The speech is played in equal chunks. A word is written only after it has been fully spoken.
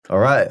All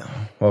right,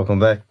 welcome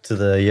back to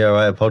the Yeah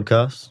Right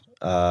podcast.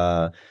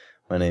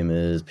 My name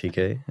is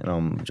PK, and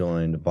I'm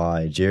joined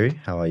by Jerry.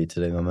 How are you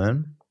today, my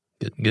man?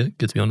 Good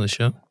to be on the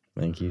show.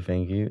 Thank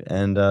you.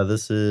 And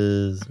this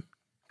is...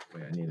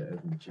 Wait, I need to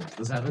open the chip.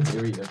 This happens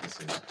every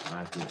episode. I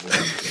have to open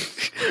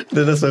the chip.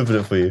 Then let's open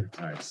it for you.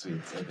 Alright, sweet.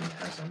 It's open.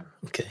 Have some.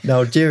 Okay.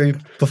 Now, Jerry,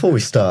 before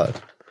we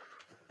start,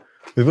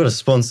 we've got a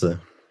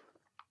sponsor.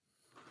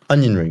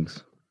 Onion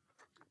rings.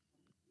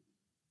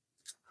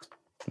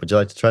 Would you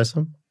like to try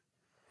some?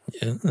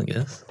 Yeah, I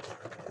guess.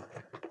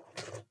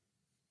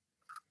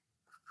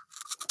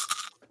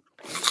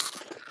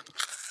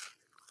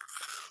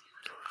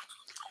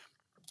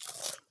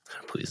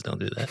 Please don't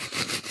do that.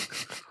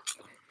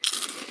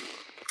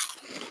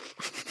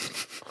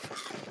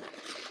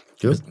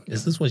 Good.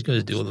 Is this what you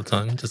guys do all the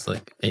time? Just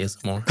like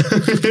ASMR?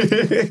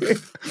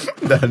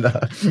 No.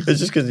 It's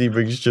just because he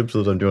brings chips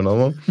all the time. Do you want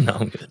another one? No,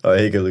 I'm good. All right,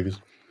 here you go, Lucas.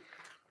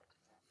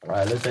 All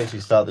right, let's actually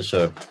start the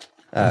show.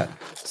 All right.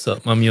 So,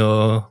 I'm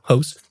your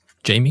host,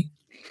 Jamie.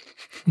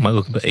 Might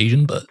look a bit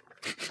Asian, but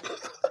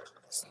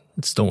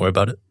just don't worry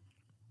about it.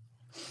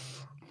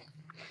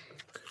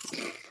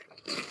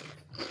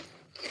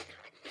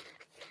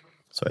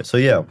 Sorry. So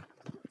yeah,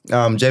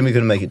 Jamie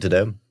couldn't make it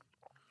today.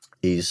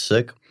 He's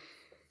sick,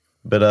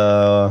 but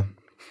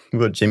we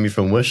got Jamie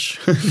from Wish.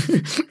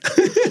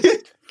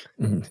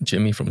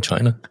 Jimmy from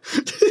China.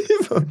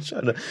 From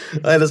China.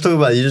 Hey, let's talk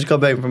about it. You just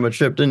got back from a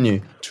trip, didn't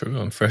you? True,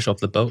 I'm fresh off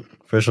the boat.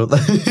 Fresh off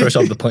Fresh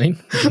off the plane.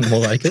 More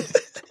like it.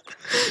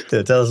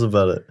 Yeah, tell us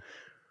about it.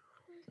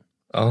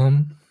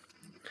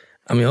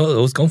 I mean, I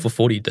was gone for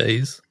 40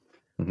 days,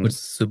 which is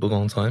a super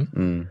long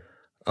time.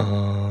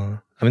 I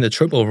mean, the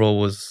trip overall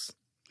it was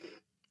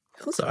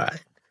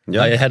alright.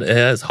 Yeah. It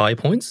has high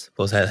points,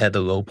 but it had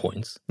the low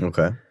points.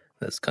 Okay.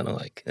 That's kind of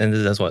like, and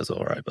that's why it's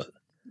alright. But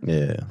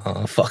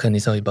Yeah. fuck, I need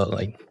to tell you about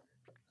like,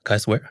 can I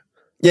swear?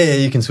 Yeah,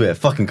 you can swear.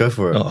 Fucking go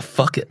for it. Oh,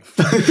 fuck it.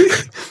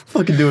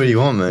 Fucking do what you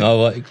want, man.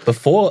 Oh, like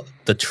before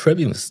the trip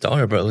even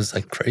started, bro, it was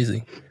like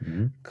crazy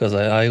because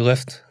I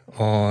left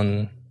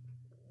on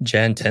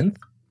Jan 10th.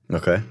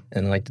 Okay.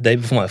 And like the day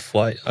before my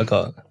flight, I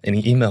got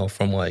an email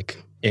from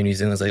like Air New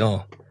Zealand. It's like,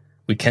 oh,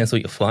 we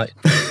canceled your flight.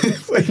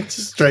 Wait,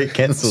 just straight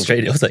cancelled.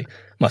 Straight. It was like,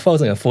 my flight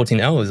was like 14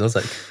 hours. I was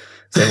like,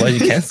 so why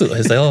did you cancel it?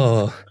 It's like,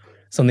 oh,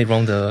 something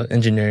wrong with the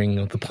engineering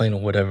of the plane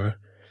or whatever.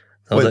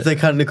 So Wait, like, they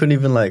couldn't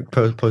even like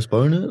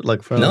postpone it?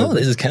 Like for no,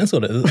 they just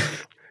canceled it.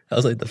 I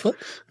was like, the fuck?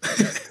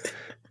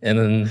 And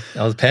then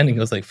I was panicking.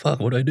 I was like, fuck,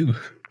 what do I do?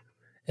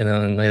 And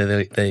then later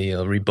they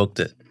rebooked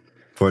it.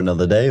 For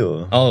another day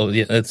or? Oh,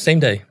 yeah, it's the same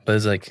day. But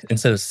it's like,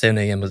 instead of 7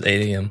 a.m., it was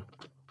 8 a.m.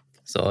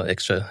 So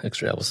extra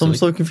hours. So I'm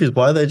so confused.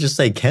 Why did they just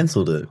say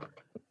cancelled it?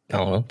 I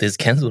don't know. They just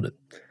canceled it.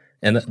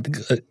 And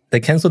they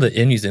canceled the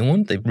Air New Zealand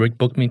one. They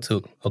booked me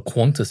to a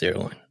Qantas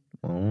airline.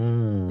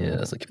 Oh.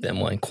 Yeah, so keep that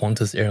in mind.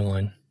 Qantas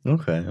airline.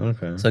 Okay.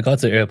 So I got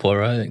to the airport,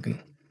 right?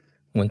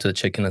 Went to the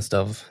check-in and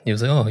stuff. He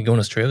was like, oh, you going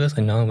to Australia? I was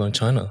like, no, I'm going to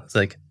China. It's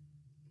like,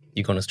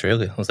 you going to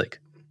Australia? I was like,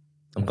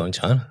 I'm going to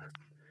China.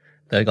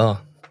 They're like, oh,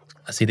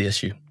 I see the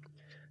issue.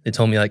 They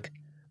told me, like,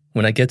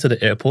 when I get to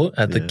the airport,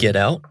 I have to get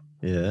out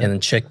and then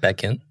check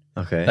back in.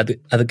 Okay. I had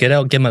to get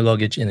out, get my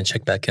luggage, and then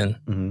check back in.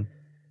 Mm-hmm.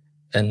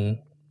 And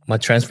my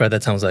transfer at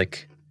that time was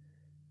like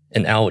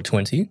an hour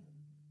 20.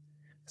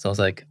 So I was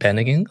like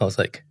panicking. I was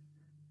like,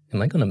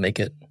 am I going to make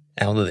it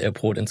out of the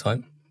airport in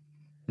time?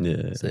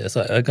 Yeah.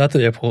 So I got to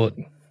the airport,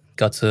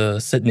 got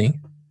to Sydney,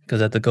 because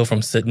I had to go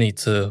from Sydney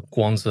to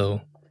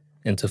Guangzhou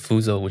into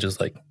Fuzhou, which is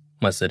like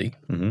my city,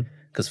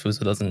 because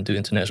Fuzhou doesn't do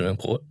international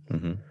import.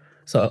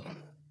 So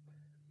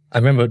I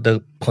remember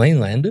the plane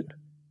landed,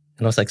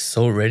 and I was like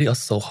so ready. I was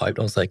so hyped.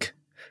 I was like,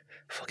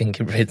 fucking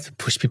get ready to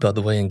push people out of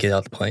the way and get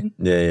out the plane.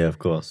 Yeah, of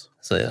course.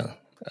 So yeah,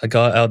 I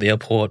got out of the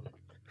airport,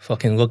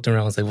 fucking looked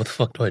around. I was like, what the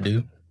fuck do I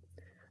do?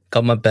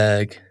 Got my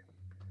bag,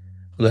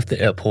 left the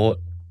airport.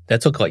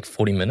 That took like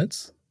 40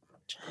 minutes.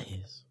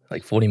 Jeez.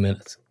 Like 40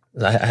 minutes.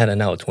 I had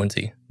an hour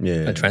 20.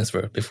 Yeah. I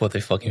transfer before they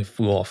fucking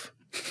flew off.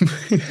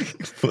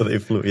 Before they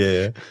flew,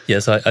 yeah. Yeah,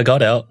 so I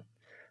got out,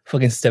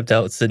 fucking stepped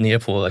out at Sydney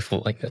airport like for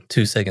like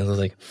 2 seconds. I was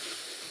like,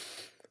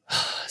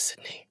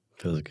 Sydney.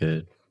 Feels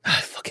good.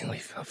 Fucking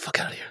leave. Fuck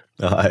out of here.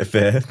 All right,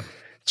 fair.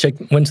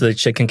 Went to the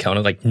check-in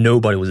counter, like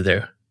nobody was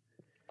there.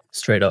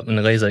 Straight up. And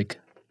the lady's like,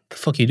 the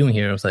fuck are you doing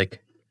here? I was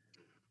like,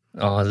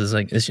 oh, this is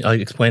like, I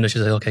explained it.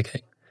 She's like,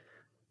 okay.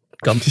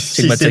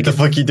 She said, the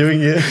fuck you doing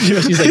here?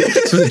 She's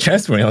like, she was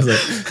transferring. I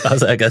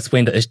was like, I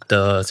explained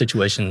the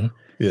situation.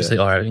 Yeah. She's like,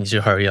 all right, you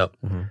should hurry up.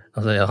 I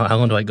was like, how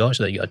long do I go? She's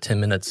like, you got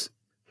 10 minutes.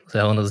 I was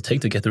like, how long does it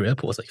take to get through the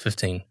airport? It was like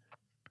 15.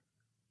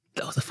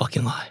 That was a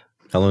fucking lie.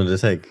 How long did it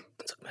take?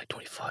 It took me like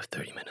 25,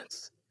 30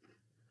 minutes.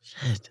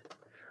 Shit.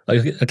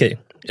 Like, okay,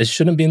 it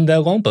shouldn't have been that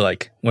long, but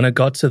like when I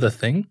got to the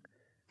thing,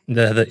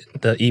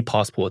 the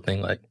e-passport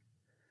thing, like,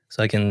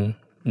 so I can,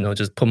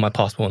 just put my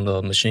passport on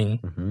the machine.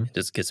 It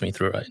just gets me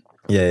through, right?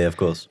 Yeah, of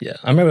course. Yeah,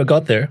 I remember I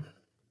got there.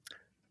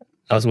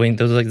 I was waiting.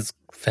 There was like this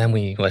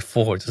family, like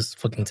four, just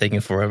fucking taking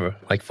forever,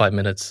 like 5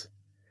 minutes.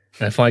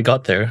 And I finally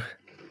got there,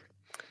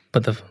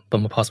 but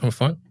my passport in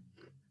front,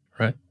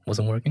 right,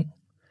 wasn't working.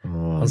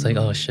 I was like,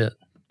 oh shit.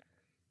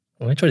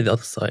 Let me try the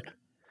other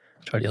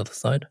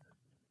side.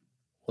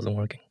 Wasn't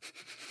working.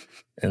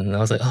 And I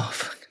was like, oh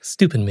fuck,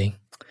 stupid me.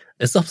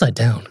 It's upside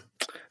down.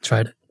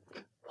 Tried it.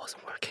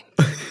 Wasn't working.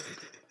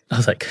 I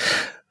was like,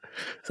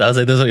 there's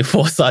only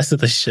 4 sides to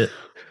this shit.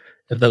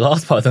 If the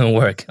last part doesn't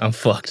work, I'm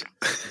fucked.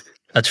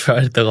 I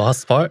tried the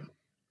last part.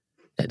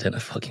 It didn't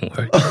fucking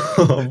work.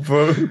 Oh,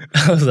 bro.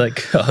 I was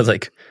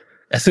like,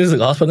 as soon as the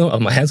last part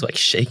went, my hands were like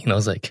shaking. I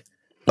was like,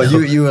 no. Oh,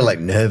 you were like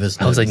nervous.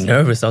 I was like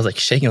nervous. I was like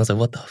shaking. I was like,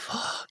 what the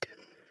fuck?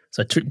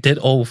 So I did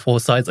all 4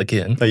 sides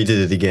again. Oh, you did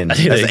it again. I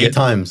did it again. 8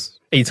 times.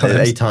 8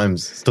 times. 8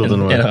 times. Still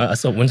didn't work. And I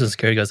went to the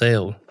security guy. Say,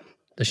 oh,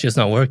 the shit's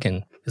not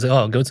working. He's like,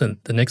 oh, go to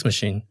the next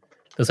machine.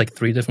 There's like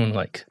 3 different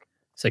like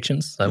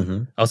sections.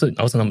 So I was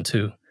at number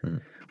 2.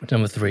 Went to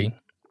number 3.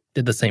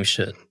 Did the same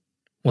shit.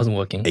 Wasn't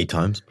working. 8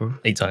 times, bro.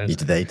 8 times. You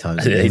did 8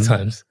 times. I did 8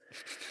 times.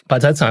 By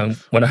that time,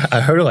 when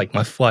I heard like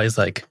my flight is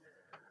like,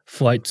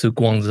 flight to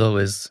Guangzhou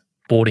is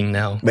boarding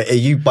now. Wait, are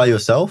you by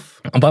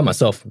yourself? I'm by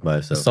myself. By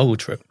yourself. A solo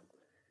trip.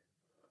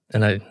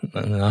 And I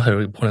heard it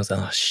report. I was like,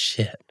 oh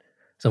shit.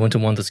 So I went to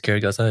one of the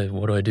security guys. Hey,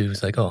 what do I do?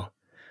 He's like, oh,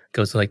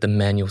 go to like the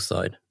manual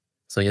side.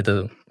 So you have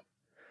to.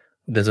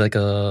 There's like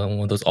one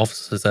of those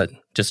officers that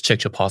just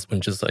checks your passport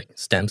and just like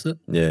stamps it.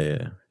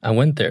 Yeah. I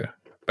went there,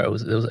 but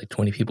there was like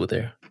 20 people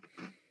there,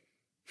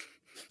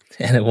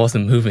 and it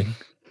wasn't moving. And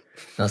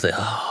I was like,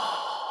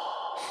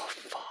 oh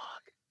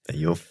fuck.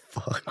 You're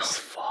fucked. I was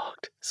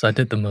fucked. So I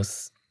did the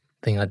most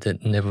thing I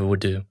never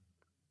would do.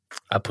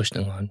 I pushed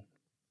in line.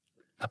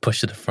 I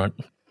pushed to the front.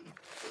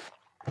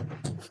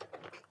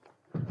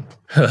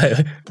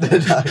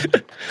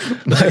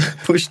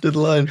 Pushed to the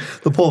line.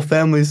 The poor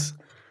families.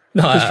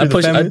 No,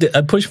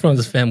 I pushed from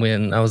this family,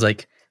 and I was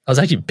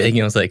actually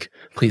begging. I was like,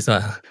 please.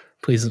 I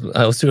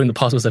was doing the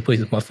passport. I was like,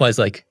 please, my flight's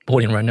like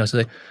boarding right now. She's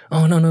like,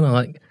 oh no,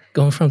 like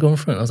go in front. I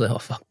was like, oh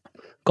fuck,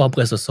 God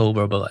bless her soul,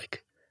 bro. But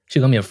like,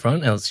 she got me in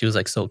front, and she was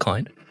like so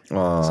kind.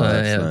 Oh, so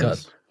that's yeah,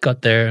 nice.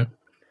 got there,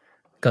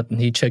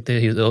 he checked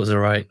it. It was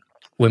alright.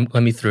 Let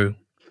me through,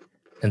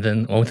 and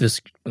then I went to this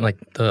like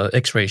the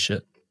X-ray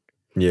shit.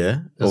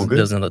 Yeah, all good.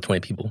 There's another 20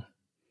 people.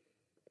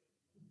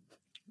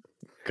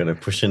 Gonna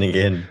push in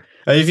again.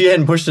 If you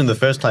hadn't pushed in the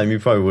first time, you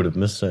probably would have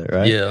missed it,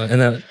 right? Yeah, and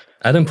then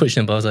I didn't push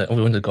in, but I was like,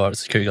 we went to the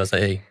security guard. I was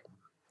like, hey,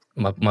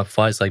 my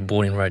flight's like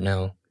boarding right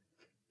now,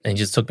 and he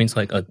just took me to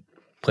like a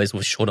place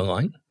with shorter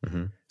line.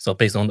 So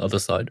based on the other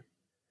side.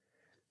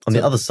 On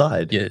the other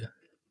side? Yeah.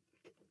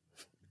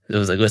 There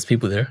was like less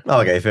people there.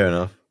 Oh, okay, fair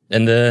enough.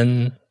 And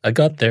then I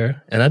got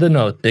there, and I didn't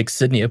know how big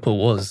Sydney Airport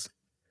was.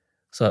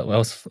 So I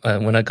was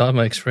when I got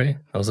my X-ray,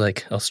 I was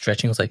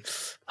stretching. I was like,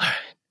 all right,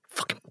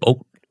 fucking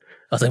boat.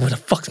 I was like, where the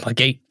fuck's my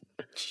gate?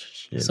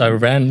 Shit, so I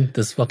ran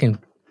this fucking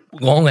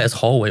long ass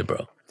hallway,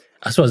 bro.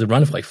 I swear I was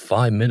running for like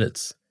 5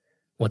 minutes.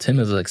 Well, 10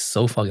 minutes was like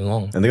so fucking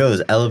long. And they got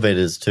those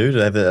elevators too. Do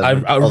they have the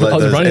I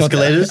was running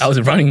escalators? I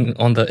was running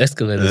on the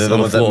escalators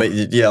on the floor.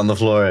 On the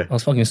floor. I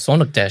was fucking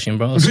Sonic dashing,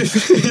 bro.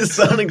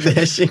 Sonic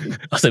dashing.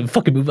 I was like,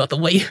 fucking move out the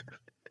way.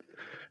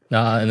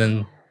 Nah, and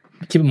then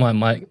keep in mind,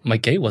 my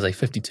gate was like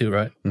 52,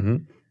 right?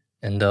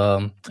 And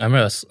I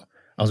remember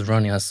I was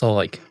running. I saw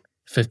like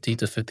 50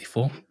 to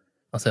 54. I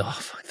was like, oh,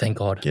 fuck, thank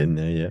God. Getting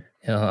there, yeah.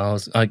 Yeah,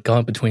 I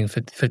got between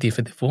 50 and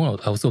 54.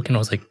 I was looking. I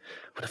was like,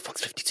 what the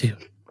fuck's 52?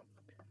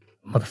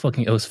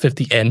 Motherfucking, it was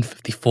 50 and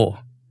 54.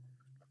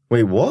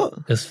 Wait, what?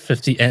 It was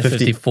 50 and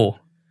 54.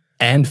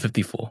 And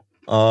 54.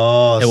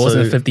 Oh, it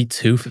wasn't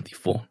 52,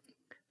 54.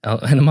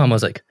 And the mom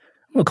was like,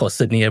 I'm gonna call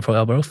Sydney Airport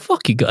out, bro.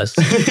 Fuck you guys.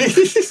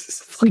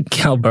 Fucking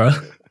count, bro.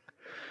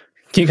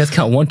 Can you guys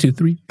count 1, 2,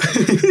 3?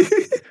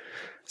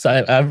 So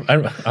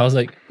I was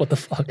like, what the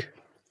fuck?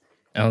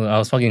 And I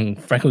was fucking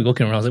frankly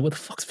looking around. I was like, what the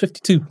fuck's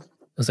 52? I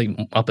was like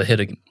up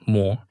ahead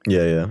more.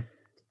 Yeah.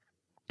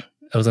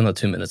 It was another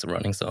 2 minutes of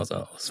running, so I was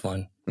like, oh, it's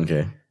fine.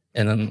 Okay.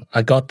 And then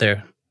I got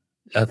there.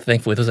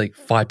 Thankfully, there was like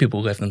 5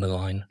 people left in the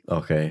line.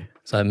 Okay.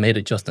 So I made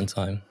it just in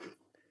time.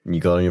 You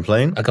got on your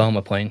plane? I got on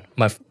my plane.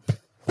 I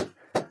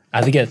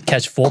had to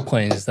catch 4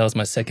 planes. That was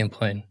my second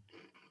plane.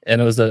 And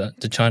it was the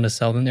China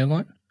Southern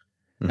Airline.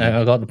 And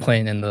I got the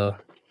plane, and the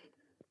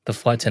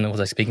flight attendant was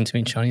like speaking to me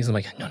in Chinese. I'm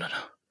like, no.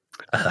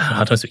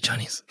 I don't speak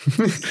Chinese.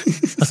 I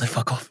was like,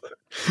 fuck off.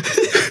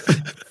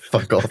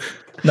 Fuck off.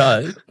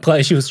 No,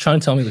 like she was trying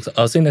to tell me,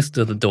 I was sitting next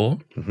to the door.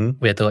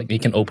 We had to like, you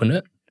can open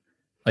it.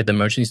 Like the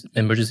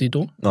emergency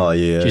door. Oh,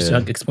 yeah. She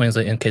explains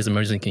like, in case of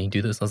emergency, can you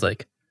do this? I was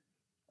like,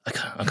 I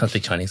can't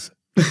speak Chinese.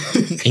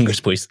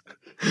 English, please.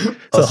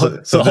 So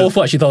the whole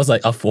flight, she thought I was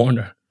like a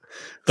foreigner.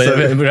 But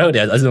in reality,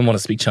 I didn't want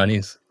to speak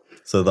Chinese.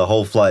 So the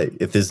whole flight,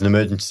 if there's an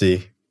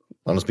emergency,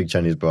 I don't speak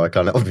Chinese, bro. I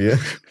can't help you.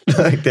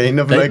 Like, they ain't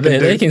nothing I can do.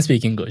 They can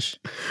speak English.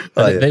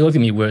 They look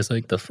at me weird. It's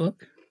like, the fuck?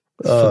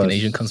 This fucking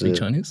Asian can't speak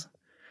Chinese?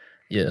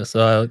 Yeah,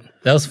 so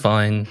that was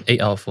fine.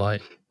 8-hour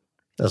flight.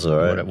 That's all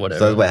right. Whatever.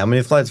 So wait, how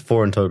many flights?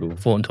 4 in total?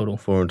 4 in total.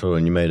 4 in total,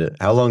 and you made it.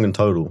 How long in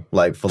total?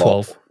 Like for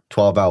 12.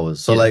 12 hours.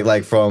 So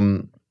like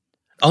from...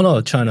 Oh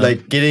no, China.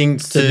 Like getting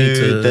to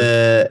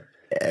the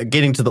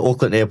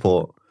Auckland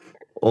airport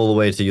all the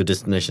way to your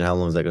destination, how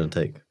long is that going to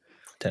take?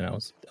 10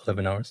 hours.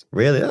 11 hours.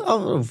 Really? I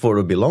thought it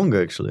would be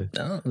longer, actually.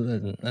 No,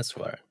 that's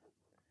right.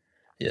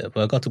 Yeah,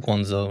 but I got to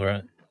Guangzhou,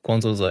 right?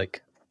 Guangzhou's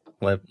like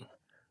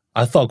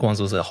I thought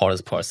Guangzhou was the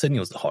hardest part. Sydney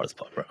was the hardest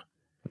part, bro.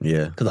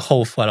 Yeah. Because the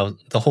whole flight,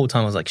 the whole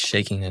time I was like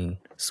shaking and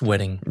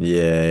sweating.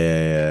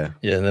 Yeah.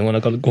 Yeah, and then when I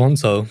got to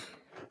Guangzhou,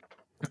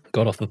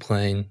 got off the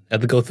plane, I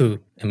had to go through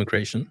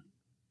immigration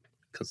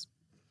because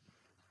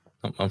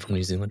I'm from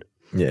New Zealand.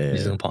 Yeah. New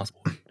Zealand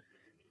passport.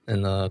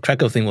 And the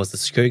Krakow thing was the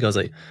security guy was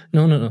like,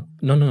 no,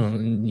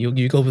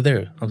 you go over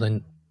there. I was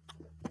like,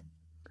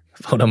 I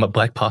found out my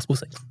black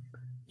passport. Like,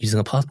 using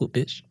a passport,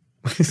 bitch.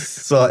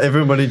 So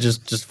everybody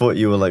just thought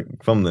you were like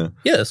from there.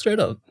 Yeah, straight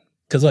up.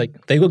 Because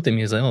like they looked at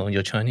me and like, oh,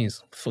 you're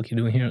Chinese. What the fuck you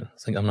doing here?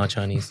 It's like, I'm not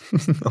Chinese.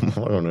 I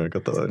don't know. I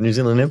got the New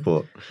Zealand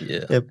airport.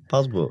 Yeah,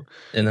 passport.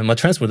 And then my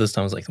transfer this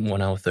time was like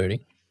 1 hour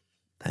 30.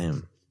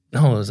 Damn.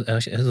 No, it was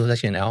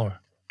actually an hour.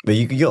 But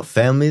you got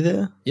family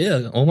there?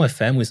 Yeah, all my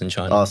family's in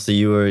China. Oh, so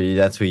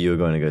that's who you were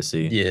going to go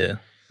see? Yeah,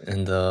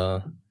 and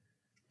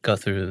got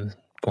through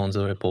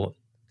Guangzhou airport.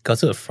 Got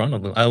to the front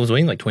of them. I was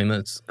waiting like 20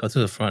 minutes. Got to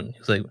the front. He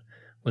was like,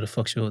 "Where the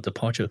fuck's your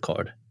departure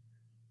card?" I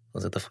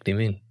was like, "The fuck do you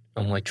mean?"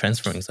 I'm like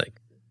transferring. He's like,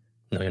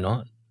 "No, you're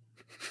not."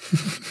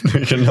 No,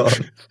 you're not.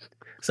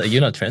 It's like,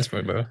 you're not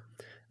transferring, bro.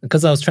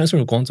 Because I was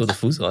transferring from Guangzhou to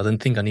Fuzhou, I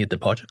didn't think I needed a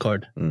departure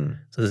card. So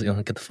I was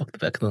like, get the fuck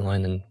back of the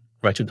line and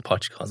write your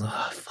departure card. I was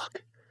like,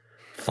 fuck.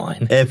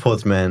 Fine.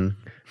 Airports, man.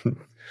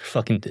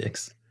 Fucking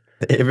dicks.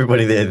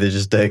 Everybody there, they're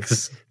just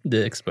dicks.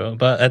 Dicks, bro.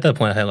 But at that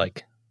point, I had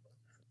like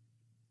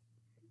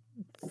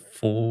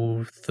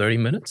 30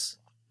 minutes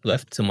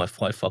left till my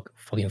flight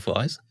fucking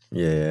flies.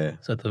 Yeah.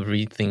 So I had to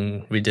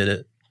redid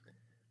it.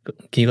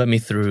 Can you let me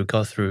through?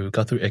 Got through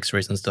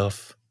x-rays and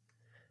stuff.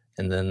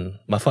 And then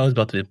my flight was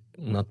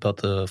about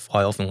to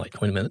fly off in like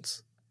 20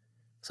 minutes.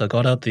 So I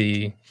got out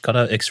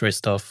x-ray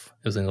stuff.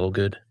 It was all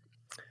good.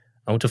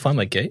 I went to find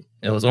my gate.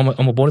 It was on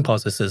my boarding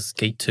pass. It says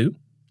gate 2.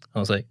 I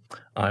was like,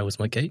 all right, what's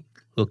my gate?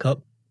 Look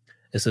up.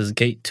 It says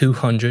gate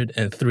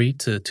 203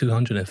 to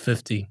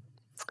 250.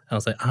 I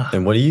was like,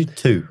 And what are you?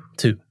 2?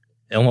 2.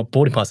 And on my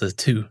boarding pass says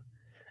 2. And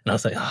I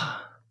was like,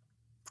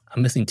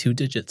 I'm missing 2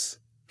 digits.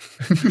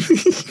 What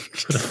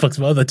the fuck's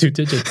my other 2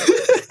 digits?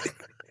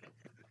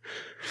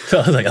 So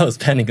I was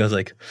panicking. I was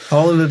like,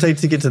 how long did it take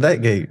to get to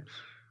that gate?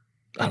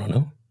 I don't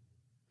know.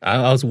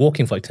 I was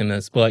walking for like 10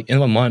 minutes, but like in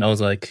my mind, I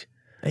was like,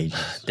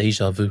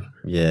 deja vu.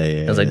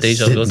 Yeah. I was like,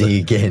 deja vu. Sydney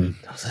again.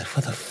 I was like,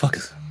 what the fuck?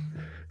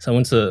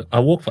 So I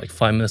walked for like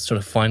 5 minutes trying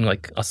to find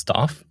like a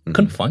staff.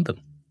 Couldn't find them.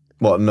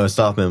 What? No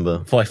staff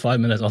member? For like 5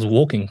 minutes, I was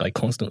walking like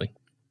constantly.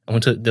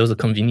 There was a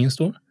convenience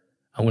store.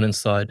 I went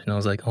inside and I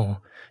was like, oh,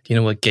 do you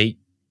know what gate?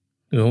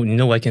 You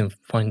know where I can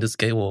find this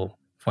gate or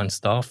find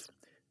staff?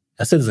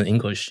 I said this in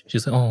English. She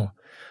said, oh,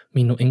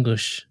 me no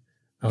English.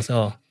 I was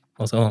like,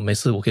 没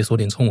事，我可以说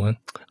点中文。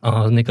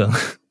那个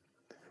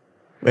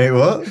Wait,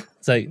 what?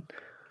 It's like,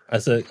 I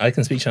said, I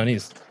can speak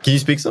Chinese. Can you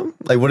speak some?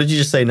 Like, what did you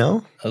just say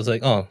now? I was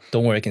like, oh,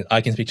 don't worry,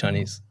 I can speak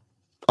Chinese.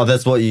 Oh,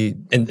 that's what you...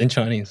 In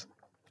Chinese.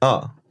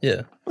 Oh.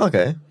 Yeah.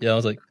 Okay. Yeah, I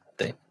was like,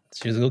 dang.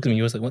 She was looking at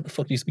me, I was like, what the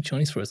fuck do you speak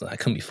Chinese for? I was like, I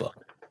couldn't be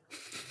fucked.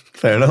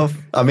 Fair enough.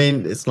 I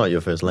mean, it's not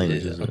your first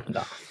language, Yeah, is it?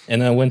 nah.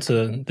 And then I went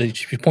to,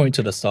 she pointed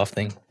to the staff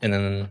thing, and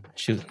then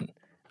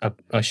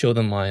I showed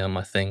them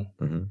my thing,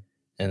 and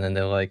then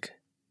they're like,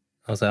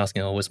 I was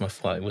asking, oh, where's my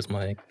flight? Where's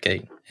my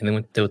gate? And then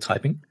when they were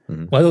typing,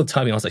 while they were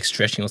typing, I was like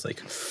stretching. I was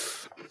like,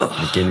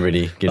 getting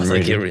ready. Like, getting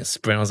ready to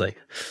sprint. I was like,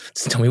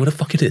 just tell me what the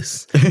fuck it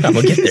is. I'm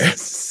gonna get there.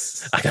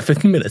 I got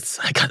 15 minutes.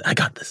 I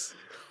got this.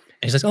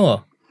 And she's like,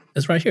 oh,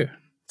 it's right here.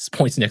 Just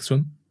points next to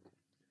him.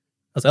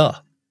 I was like, oh,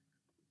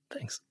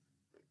 thanks.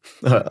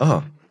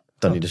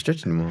 Don't need to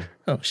stretch anymore.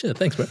 Oh shit,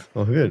 thanks, bro.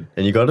 Oh, good.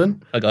 And you got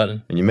in? I got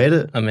in. And you made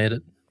it? I made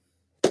it.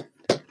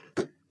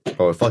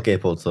 Oh, fuck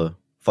airports though.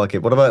 Fuck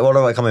it. What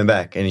about coming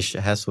back? Any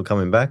hassle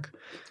coming back?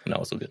 No, it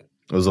was all good.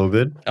 It was all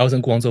good? I was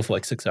in Guangzhou for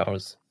like 6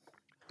 hours.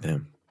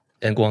 Damn.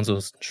 And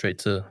Guangzhou straight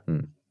to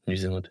New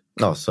Zealand.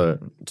 Oh, so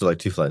like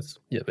 2 flights?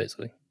 Yeah,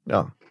 basically.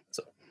 Oh.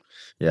 So.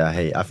 Yeah,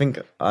 hey, I think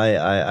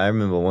I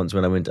remember once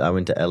when I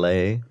went to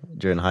LA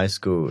during high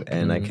school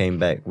and I came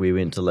back, we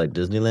went to like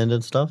Disneyland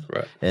and stuff.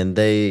 Right. And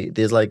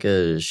there's like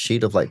a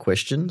sheet of like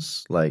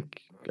questions,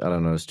 like, I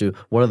don't know, Stu.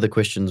 One of the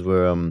questions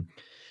were,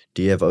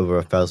 do you have over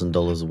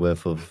 $1,000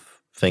 worth of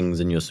things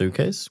in your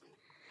suitcase?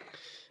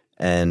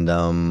 And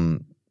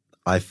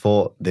I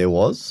thought there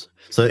was.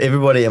 So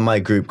everybody in my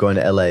group going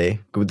to LA,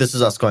 this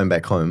is us going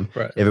back home.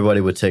 Right.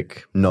 Everybody would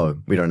tick, no,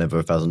 we don't have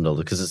 $1,000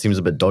 because it seems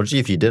a bit dodgy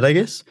if you did, I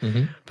guess.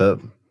 But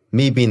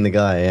me being the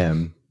guy I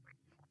am,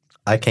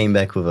 I came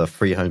back with a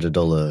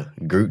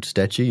 $300 Groot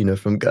statue, you know,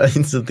 from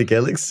Guardians of the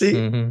Galaxy.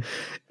 And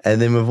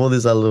then with all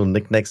these other little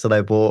knickknacks that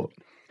I bought,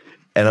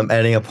 and I'm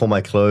adding up all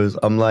my clothes,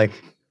 I'm like,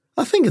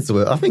 I think it's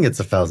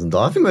 $1,000.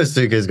 I think my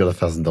suitcase got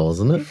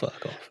 $1,000 in it.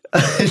 Fuck off.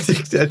 I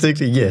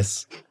ticked a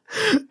yes.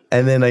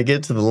 And then I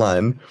get to the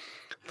line.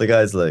 The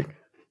guy's like,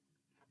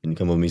 can you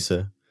come with me,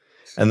 sir?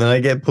 And then I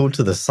get pulled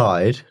to the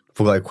side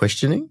for like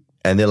questioning.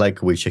 And they're like,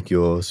 can we check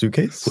your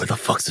suitcase? Where the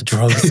fuck's the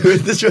drugs?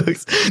 Where's the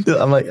drugs?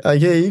 I'm like,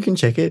 yeah, you can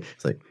check it.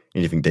 It's like,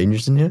 anything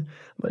dangerous in here?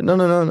 I'm like,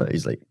 no.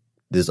 He's like,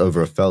 there's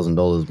over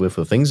 $1,000 worth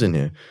of things in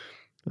here.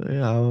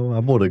 Yeah,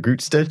 I bought a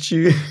Groot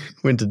statue.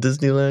 Went to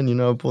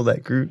Disneyland, I bought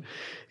that Groot.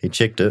 He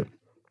checked it,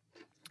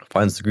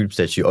 finds the Groot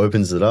statue,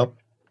 opens it up.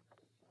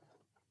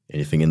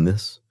 Anything in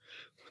this?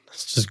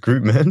 It's just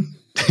Groot, man.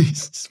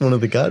 He's just one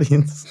of the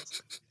Guardians.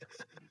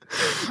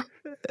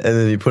 And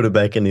then he put it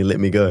back and he let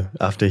me go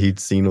after he'd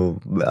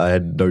seen I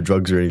had no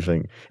drugs or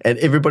anything. And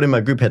everybody in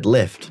my group had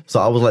left. So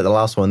I was like the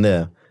last one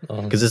there.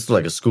 Because this is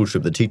like a school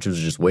trip. The teachers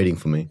were just waiting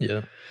for me.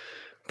 Yeah.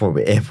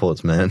 Probably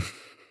airports, man.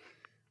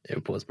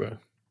 Airports, bro.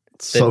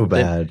 So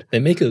bad.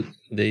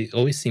 They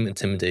always seem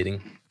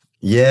intimidating.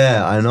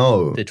 Yeah, I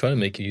know. They try to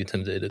make you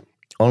intimidated.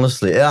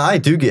 Honestly, yeah, I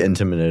do get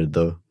intimidated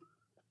though.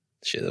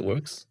 Shit, that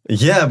works.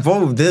 Yeah,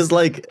 bro. There's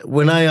like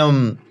when I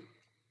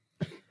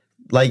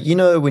like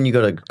when you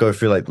gotta go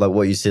through like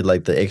what you said,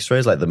 like the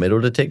X-rays, like the metal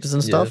detectors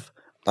and stuff.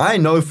 I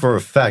know for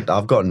a fact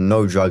I've got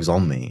no drugs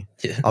on me.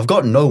 Yeah. I've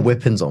got no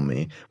weapons on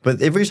me.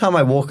 But every time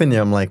I walk in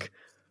there, I'm like,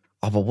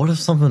 oh, but what if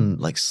someone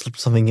like slipped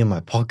something in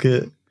my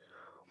pocket?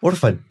 What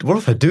if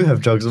I do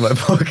have drugs in my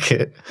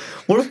pocket?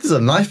 What if there's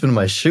a knife in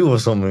my shoe or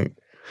something?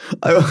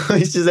 I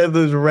always just have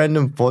those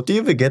random thoughts. Do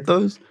you ever get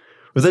those?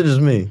 Or is that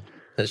just me?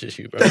 That's just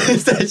you, bro.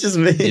 Is that just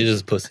me? You're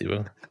just pussy,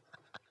 bro.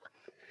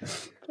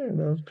 Fair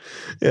enough.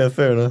 Yeah,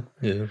 fair enough.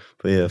 Yeah.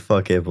 But yeah,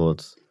 fuck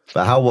airports.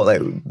 But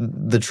like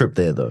the trip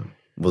there though?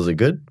 Was it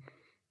good?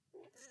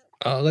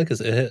 Like I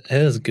said, it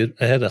has good.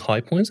 It had a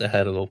high points. It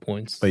had a low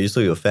points. But you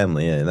saw your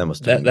family, yeah. That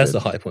must. That's the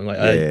high point. Like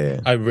Yeah.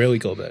 I rarely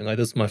go back. Like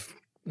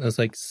that's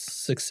like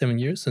 6-7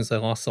 years since I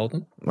last saw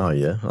them. Oh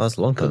yeah, that's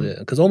a long time.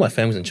 Because all my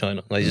family's in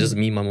China. Like it's just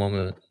me, my mom,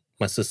 and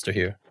my sister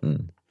here.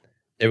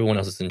 Everyone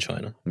else is in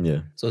China.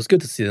 Yeah. So it's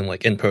good to see them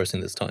like in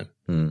person this time.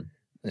 And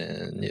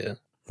yeah.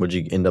 What'd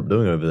you end up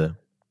doing over there?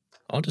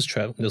 I'll just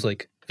travel, just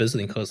like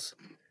visiting, because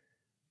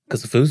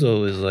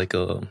Fuzhou is like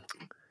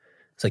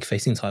it's like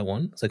facing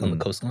Taiwan. It's like on the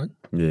coastline.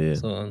 Yeah.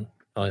 So,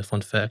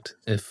 fun fact: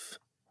 if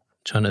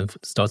China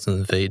starts to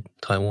invade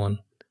Taiwan,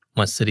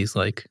 my city's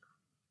like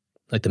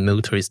the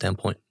military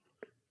standpoint.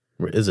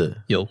 Is it?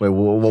 Yo, wait,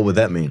 what would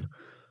that mean?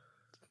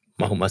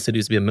 My city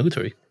used to be a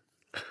military.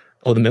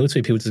 All the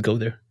military people just go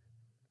there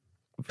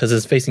because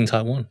it's facing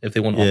Taiwan. If they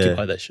want to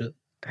occupy that shit.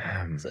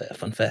 Damn. It's a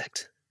fun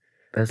fact.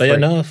 That's But yeah,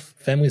 no,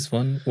 family's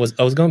fun. I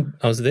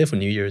was there for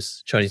New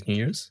Year's, Chinese New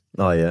Year's.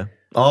 Oh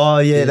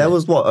yeah, that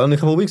was what, only a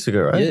couple of weeks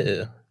ago, right?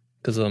 Yeah,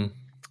 because I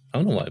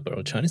don't know why,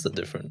 bro. Chinese are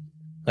different.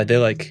 Like they're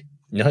like,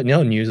 you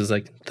know, New Year's is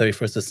like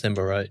 31st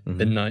December, right?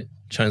 Midnight.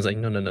 China's like,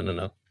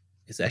 no.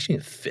 It's actually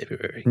in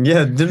February.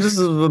 Yeah, this is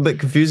a bit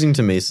confusing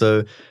to me.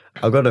 So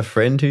I've got a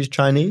friend who's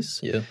Chinese.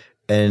 Yeah.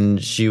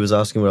 And she was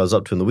asking what I was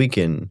up to in the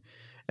weekend.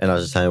 And I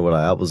was just telling her what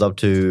I was up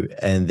to.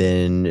 And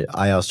then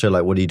I asked her,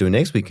 like, what are you doing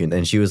next weekend?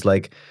 And she was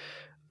like,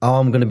 oh,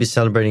 I'm going to be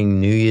celebrating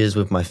New Year's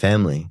with my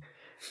family.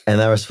 And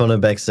I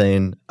responded back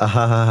saying,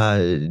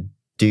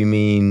 do you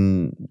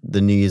mean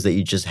the New Year's that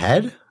you just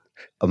had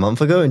a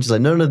month ago? And she's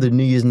like, no, the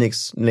New Year's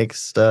next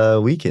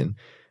weekend.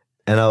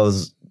 And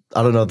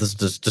I don't know if this is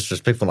just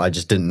disrespectful. I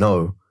just didn't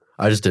know.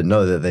 I just didn't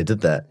know that they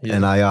did that. Yeah.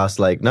 And I asked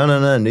like,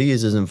 no, New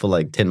Year's isn't for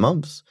like 10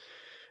 months.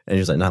 And he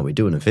was like, no, we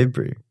do it in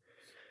February.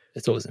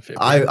 It's always in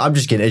February. I'm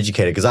just getting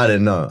educated because I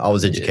didn't know. I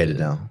was educated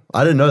now.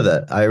 I didn't know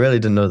that. I really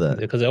didn't know that.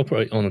 Because they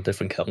operate on a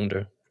different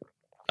calendar.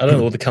 I don't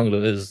know what the calendar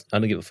is. I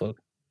don't give a fuck.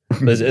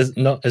 But it's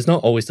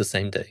not always the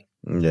same day.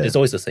 Yeah. It's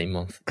always the same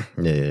month.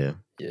 Yeah.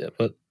 Yeah,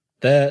 but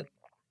that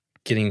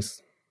getting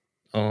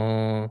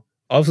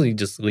obviously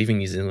just leaving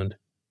New Zealand.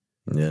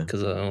 Yeah.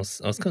 Because I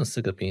was kind of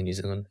sick of being in New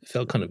Zealand. It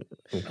felt kind of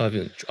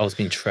I was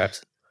being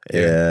trapped.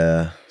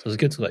 Yeah. So it's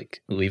good to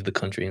like leave the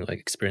country and like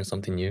experience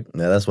something new.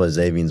 Yeah, that's why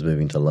Xavier's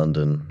moving to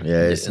London.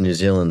 Yeah, it's New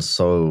Zealand's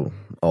so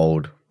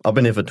old. I've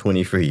been here for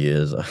 23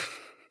 years.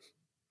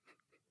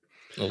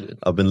 Good.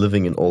 I've been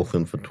living in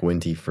Auckland for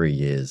 23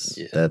 years.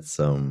 Yeah. That's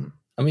I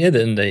mean, at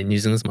the end of the day, New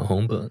Zealand's my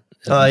home, but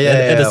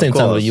at the same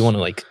time, you want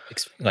to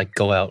like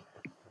go out.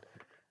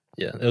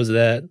 Yeah, it was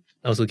that.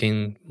 I was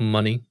looking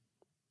money.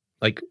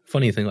 Like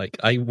funny thing, like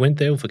I went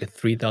there with like a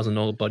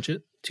 $3,000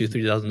 budget,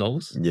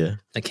 $3,000. Yeah,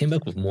 I came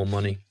back with more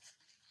money.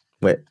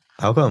 Wait,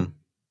 how come?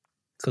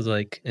 Because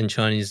like in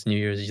Chinese New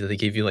Year's, they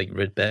give you like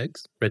red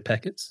packets.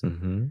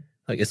 Mm-hmm.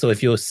 Like so,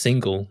 if you're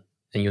single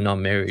and you're not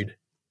married,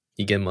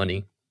 you get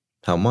money.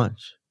 How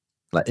much?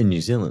 Like in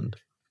New Zealand?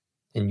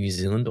 In New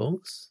Zealand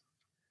dollars?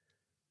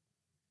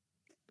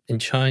 In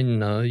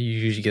China, you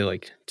usually get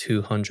like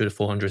 200,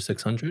 400,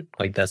 600.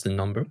 Like that's the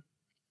number.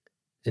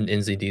 In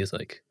NZD is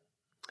like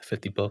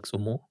 $50 or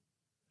more.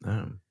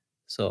 Oh.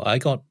 So I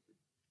got,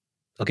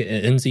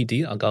 in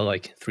NZD, I got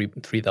like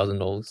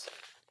 $3,000.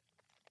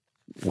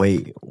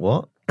 Wait,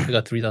 what? I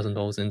got $3,000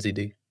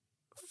 NZD.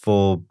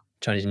 For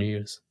Chinese New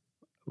Year's.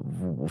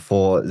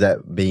 For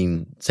that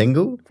being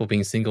single? For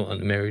being single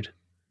and married.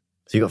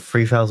 So you got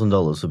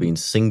 $3,000 for being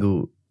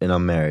single and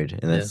unmarried,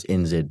 and that's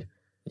NZ.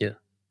 Yeah.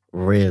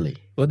 Really?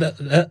 Well,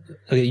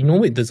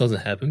 normally this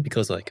doesn't happen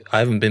because like I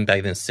haven't been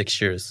back there in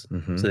 6 years,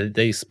 so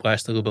they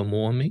splashed a little bit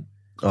more on me.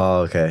 Oh,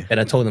 okay. And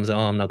I told them,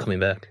 I'm not coming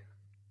back.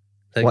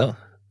 Like, what?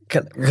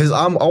 because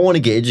I want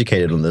to get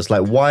educated on this.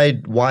 Like,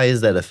 why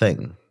is that a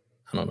thing?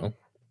 I don't know.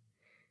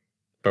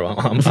 Bro,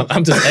 I'm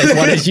just as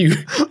white as you.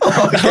 Okay.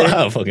 I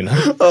don't fucking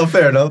know. Oh,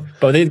 fair enough.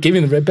 But they gave me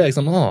the red bags.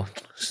 I'm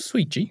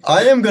sweet G.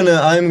 I am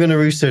gonna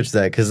research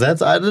that because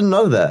I didn't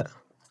know that.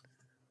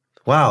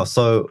 Wow.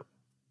 So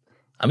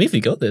I mean, if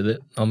you go there, you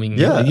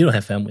don't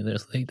have family there,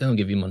 so they don't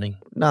give you money.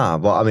 nah,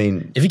 but I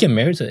mean, If you get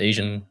married to an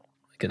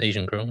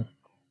Asian girl,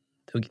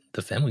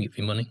 the family give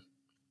you money.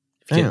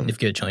 If you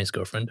get a Chinese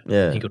girlfriend,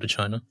 and you go to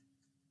China,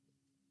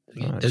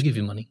 they'll give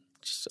you money.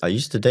 I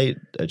used to date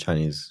a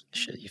Chinese.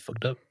 Shit, you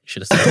fucked up. You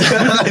should have said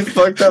that. I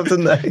fucked up,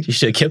 didn't I? You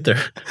should have kept her.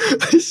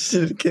 I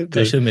should have kept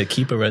They her. should have made a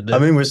keeper right there. I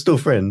mean, we're still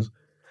friends.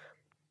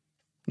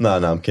 No,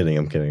 I'm kidding.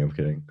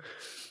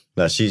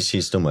 No,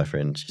 she's still my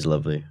friend. She's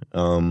lovely.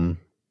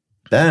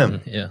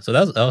 Damn. Yeah, so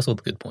that was also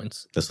the good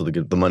points. That's all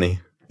the money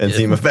and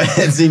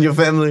seeing your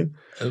family.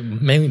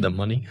 Mainly the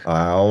money.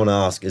 I want to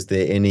ask: is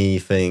there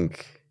anything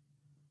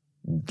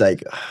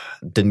like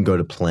didn't go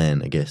to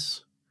plan? I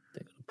guess.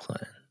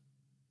 Plan.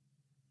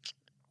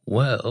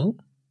 Well,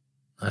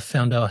 I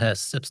found out I had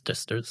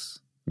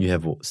stepsisters. You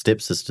have what,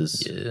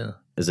 stepsisters? Yeah.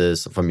 Is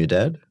this from your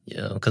dad?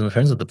 Yeah, because my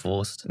parents are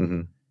divorced.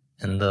 Mm-hmm.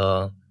 And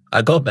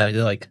I got back,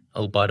 they're like,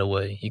 oh, by the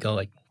way, you got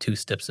like 2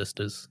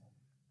 stepsisters.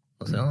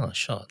 I was like, oh,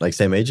 shot. Like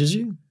same age as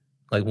you?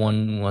 Like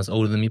one was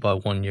older than me by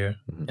 1 year,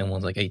 and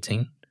one's like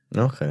 18.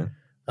 Okay.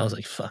 I was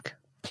like, fuck.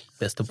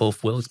 Best of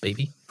both worlds,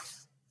 baby.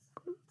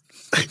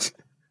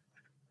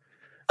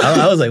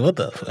 I was like, what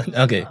the fuck?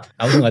 Okay.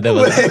 I wasn't like that.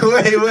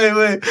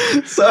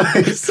 Wait.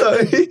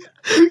 Sorry.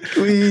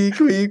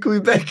 Can we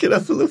back it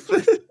up a little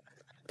bit?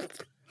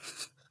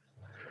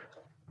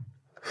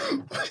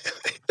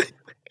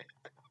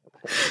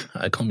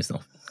 I calm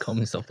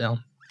myself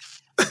down.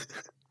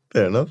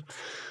 Fair enough.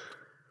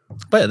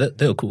 But yeah,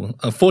 they were cool.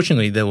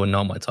 Unfortunately, they were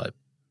not my type.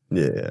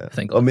 Yeah.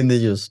 Thank I mean, they're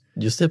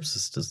your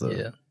stepsisters, though.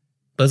 Yeah.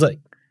 But it's like,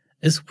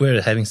 it's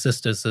weird having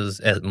sisters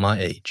at my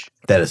age.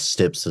 That is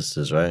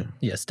stepsisters, right?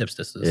 Yeah,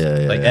 stepsisters.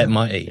 Yeah. Like at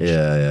my age.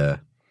 Yeah.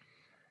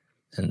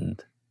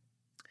 And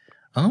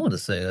I don't want to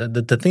say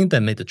the thing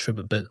that made the trip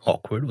a bit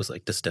awkward was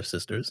like the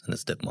stepsisters and the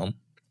stepmom.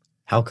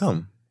 How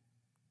come?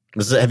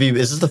 Is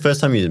this the first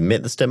time you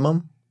met the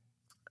stepmom?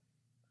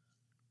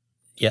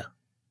 Yeah.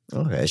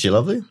 Okay. Is she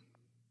lovely?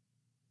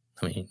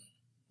 I mean,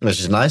 No,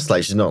 she's nice.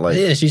 Like she's not like.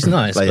 yeah, she's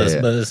nice, like, but yeah.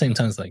 at the same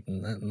time, it's like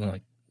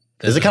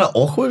Is it kind of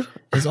awkward?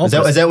 It's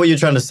awkward. Is that what you're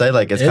trying to say?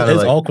 Like it's kind of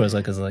like awkward.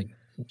 It's like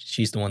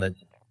she's the one that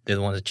they're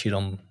the ones that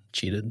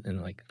cheated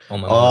and like on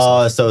my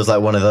oh, so it was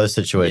like one of those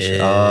situations.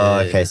 Yeah.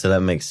 Oh, okay, so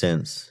that makes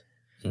sense.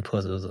 and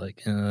plus it was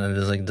like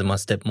there's like my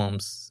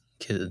stepmom's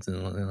kids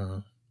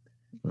and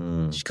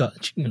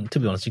to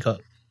be honest, she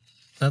got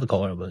not to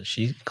call her, but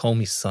she called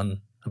me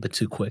son a bit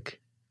too quick.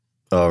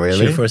 Oh, really?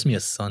 She refers to me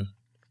as son.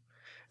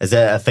 Is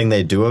that a thing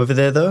they do over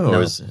there though, or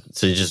No.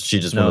 she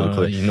just wanted to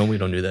quit? You know we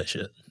don't do that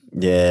shit.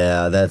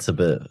 Yeah, that's a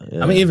bit.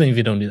 Yeah. I mean, even if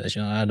you don't do that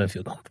shit, I don't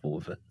feel comfortable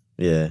with it.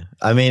 Yeah,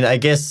 I mean, I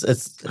guess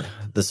it's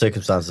the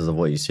circumstances of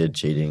what you said,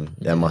 cheating.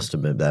 That must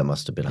have been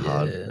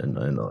hard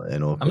and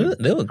awkward. I mean,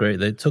 they were great.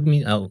 They took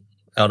me out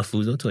of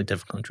Fuzhou to like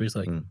different countries,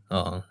 like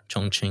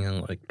Chongqing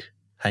and like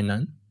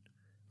Hainan,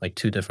 like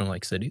 2 different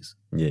like cities.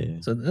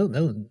 Yeah. So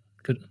they were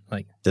good.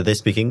 Like, Did they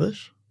speak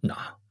English? nah,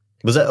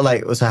 Was that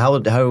like so? How?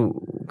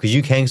 Because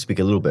you can speak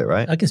a little bit,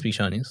 right? I can speak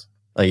Chinese.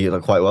 Are you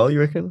like quite well? You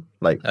reckon?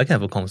 Like, I can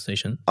have a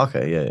conversation.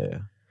 okay, yeah.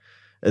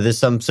 Are there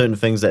some certain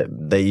things that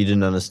you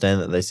didn't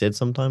understand that they said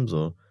sometimes,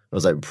 or it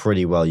was like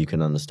pretty well you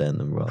can understand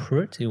them well?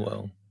 Pretty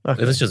well.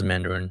 Okay. If it's just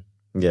Mandarin.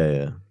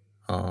 Yeah.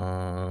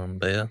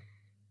 But yeah,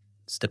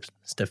 step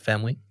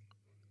family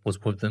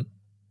was with them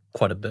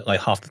quite a bit,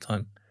 like half the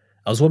time.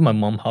 I was with my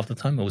mom half the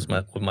time. I was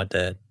with my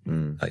dad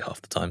like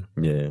half the time.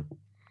 Yeah.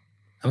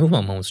 I mean,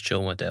 my mom was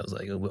chill. My dad was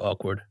like a bit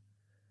awkward.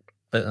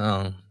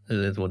 But it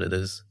is what it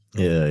is.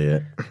 Yeah.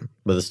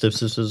 But the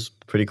stepsisters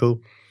pretty cool.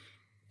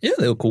 Yeah,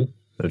 they were cool.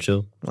 They were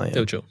chill. Oh, yeah. They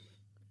were chill.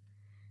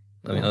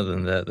 I mean, other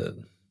than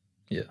that,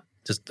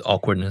 just the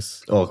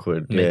awkwardness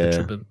Awkward. made the Yeah.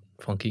 trip a bit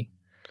funky.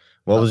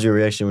 What was your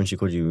reaction when she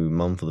called you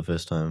mum for the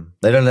first time?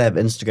 They don't have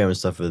Instagram and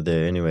stuff over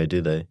there anyway,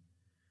 do they?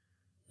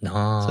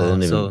 No,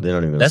 So they're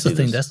not even. that's the see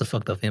thing. this. That's the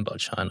fucked up thing about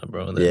China,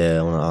 bro. Yeah,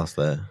 I want to ask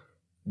that.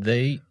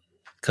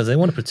 Because they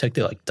want to protect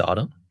their like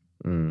data.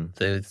 Mm.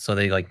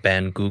 They like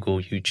banned Google,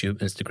 YouTube,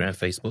 Instagram,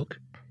 Facebook,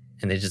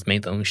 and they just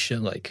made their own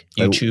shit. Like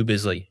YouTube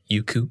is like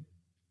Youku.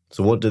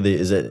 So what do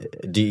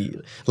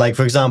you, like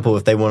for example,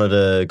 if they wanted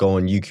to go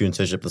on YouTube and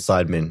search up the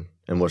Sidemen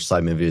and watch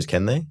Sidemen videos,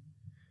 can they?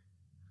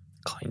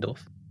 Kind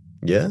of.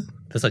 Yeah.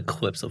 There's like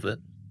clips of it,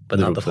 but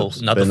Little not the clips,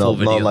 full, not but the full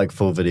video. Not like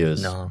full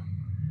videos. No.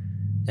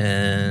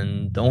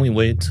 And the only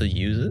way to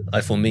use it,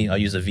 like for me, I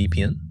use a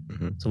VPN.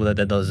 So what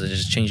that does is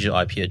just change your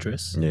IP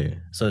address. Yeah.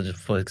 So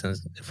for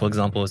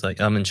example, it's like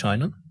I'm in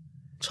China.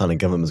 China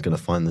government's gonna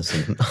find this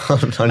and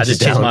I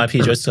just changed my IP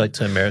address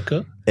to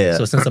America. Yeah.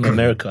 So since I'm in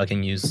America, I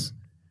can use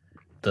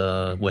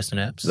the Western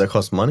apps. Does that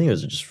cost money or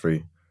is it just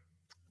free?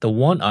 The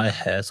one I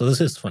had. So this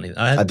is funny.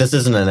 This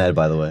isn't an ad,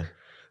 by the way.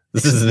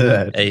 This isn't an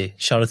ad. Hey,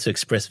 shout out to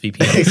ExpressVPN.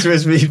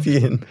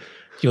 ExpressVPN.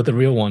 You're the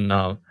real one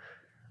now.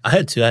 I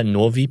had two. I had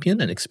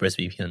NordVPN and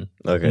ExpressVPN.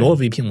 Okay.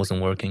 NordVPN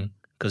wasn't working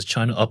because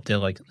China upped their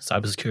like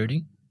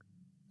cybersecurity,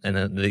 and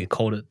then they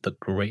called it the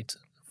Great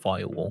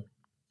Firewall.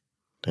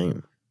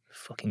 Damn.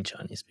 Fucking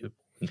Chinese people.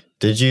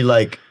 Did you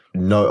like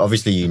know?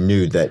 Obviously, you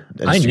knew that.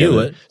 I knew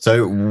it.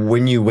 So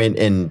when you went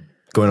in,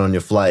 going on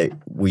your flight,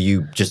 were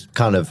you just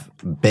kind of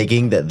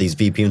begging that these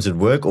VPNs would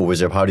work, or was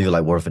there a part of you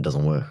like, what if it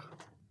doesn't work?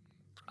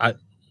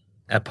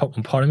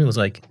 Part of me was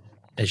like,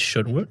 it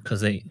should work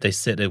because they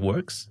said it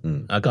works.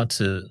 I got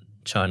to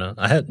China.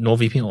 I had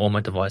NordVPN on all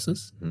my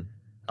devices.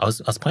 I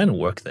was planning to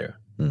work there.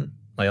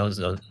 Like I was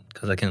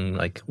because I can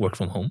like work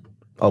from home.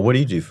 Oh, what do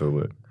you do for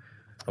work?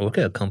 I work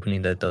at a company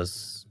that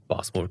does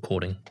basketball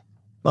recording.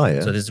 Oh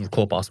yeah. So this is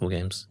record basketball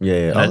games.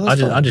 Yeah.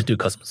 I just do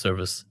customer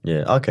service.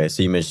 Yeah. Okay.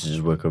 So you managed to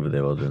just work over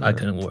there while doing that. I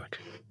couldn't work.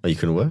 Oh, you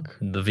couldn't work?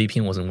 The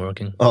VPN wasn't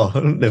working. Oh,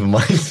 never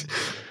mind.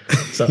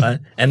 So I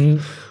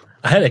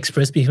had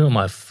ExpressVPN on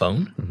my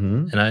phone,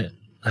 and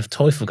I've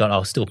totally forgot I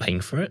was still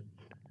paying for it.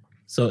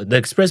 So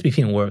the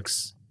ExpressVPN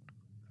works,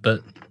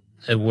 but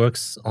it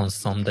works on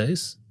some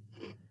days.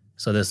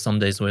 So there's some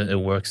days where it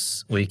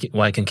works where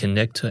I can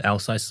connect to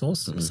outside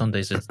source. Some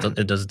days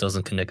it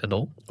doesn't connect at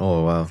all.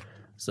 Oh wow.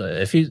 So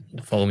if you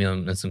follow me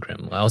on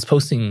Instagram, I was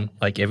posting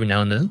like every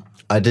now and then.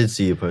 I did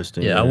see you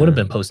posting. Yeah, I would have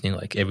been posting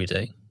like every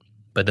day,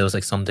 but there was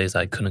like some days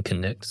I couldn't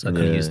connect, so I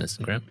couldn't use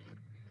Instagram.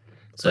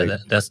 So like,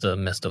 that's the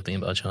messed up thing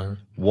about China.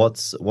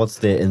 What's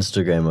their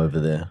Instagram over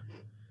there?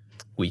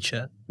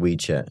 WeChat.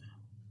 WeChat.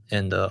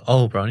 And bro,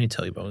 I need to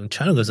tell you, bro,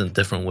 China lives in a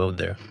different world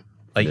there.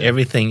 Like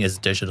everything is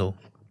digital.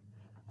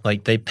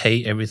 Like they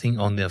pay everything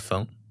on their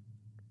phone.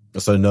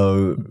 So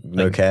no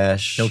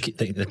cash. No,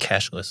 they're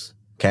cashless.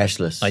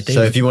 Cashless. Like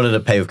so if you wanted to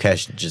pay with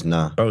cash, just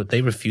nah. Bro,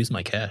 they refuse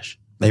my cash.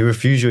 They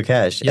refuse your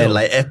cash. Yeah. And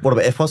like, what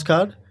about FPOS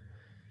card?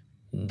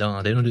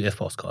 No, they don't do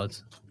FPOS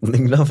cards.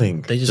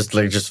 Nothing. They just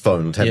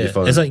phone. Tap your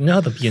phone. It's like, you know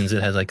how the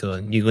PNZ has like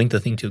you link the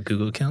thing to a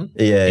Google account?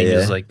 Yeah, and yeah. You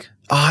just like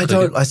I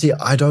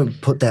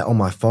don't put that on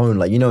my phone.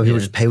 Like, you know, people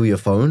just pay with your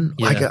phone.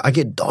 Yeah. I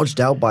get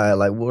dodged out by it.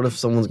 Like, what if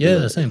someone's yeah,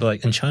 the same. But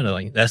like in China,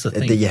 like that's the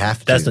thing. That you have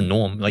to. That's the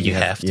norm. Like you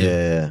have to.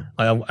 Yeah.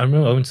 Like, I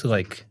remember I went to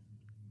like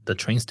the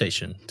train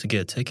station to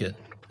get a ticket,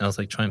 and I was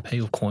like trying to pay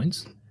with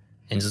coins,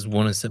 and just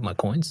wanted to set my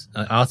coins.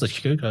 I asked the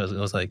security guard.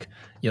 I was like,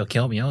 "Yo, can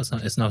you help me out?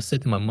 It's not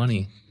setting my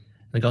money."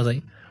 And the guy was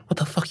like, "What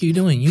the fuck are you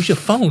doing? Use your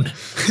phone."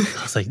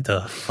 I was like,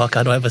 "The fuck?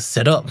 How do I have it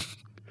set up?"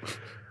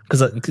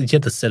 Because you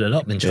have to set it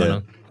up in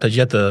China. Because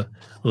you have to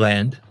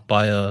land,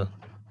 buy a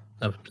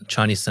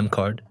Chinese SIM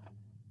card,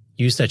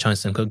 use that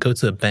Chinese SIM card, go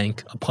to the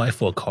bank, apply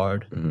for a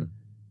card,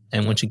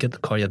 and once you get the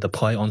card, you have to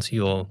apply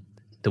onto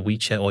the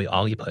WeChat or your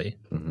Alipay.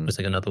 It's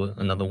like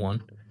another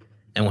one.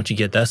 And once you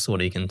get that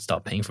sorted, you can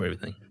start paying for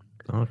everything.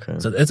 Okay.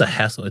 So it's a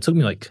hassle. It took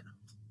me like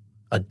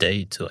a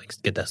day to like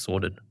get that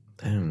sorted.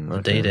 Damn.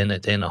 A day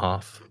and a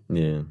half.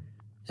 Yeah.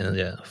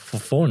 And for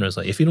foreigners,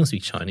 like if you don't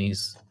speak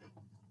Chinese,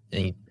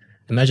 and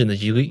imagine that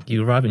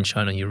you arrive in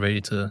China, you're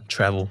ready to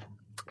travel,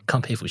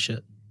 can't pay for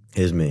shit.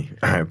 Here's me.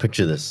 All right,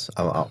 picture this.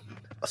 A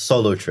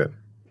solo trip.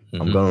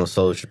 I'm going on a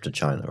solo trip to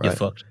China, right? You're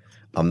fucked.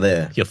 I'm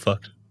there. You're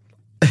fucked.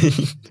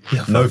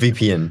 No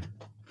VPN.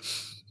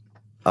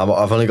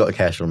 I've only got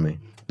cash on me.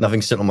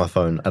 Nothing's sitting on my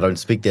phone. I don't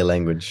speak their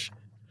language.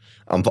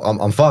 I'm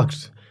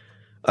fucked.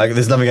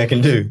 There's nothing I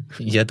can do.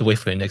 You have to wait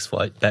for your next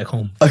flight back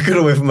home. I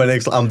couldn't wait for my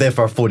next. I'm there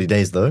for 40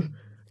 days though.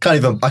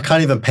 I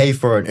can't even pay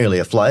for an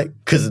earlier flight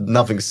because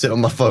nothing's sitting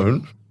on my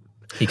phone.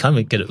 You can't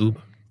even get an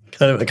Uber.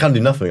 I can't do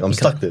nothing. I'm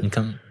stuck there.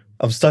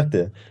 I'm stuck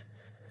there.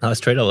 No,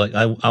 straight up. Like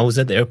I was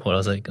at the airport. I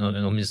was like,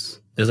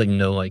 there's like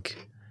no like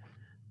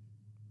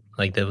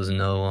there was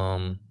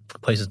no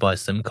places to buy a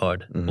SIM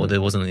card, or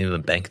there wasn't even a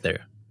bank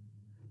there.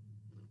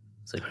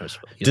 It's like,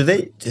 do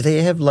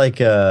they have like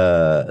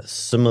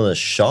similar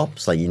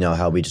shops? Like, you know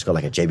how we just got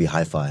like a JB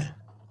Hi-Fi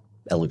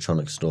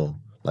electronics store,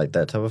 like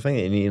that type of thing?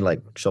 Any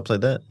like shops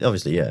like that?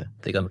 Obviously, yeah.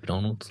 They got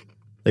McDonald's.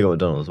 They got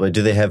McDonald's. Wait,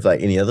 do they have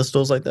like any other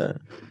stores like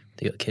that?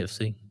 They got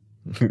KFC.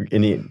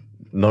 Any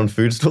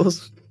non-food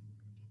stores?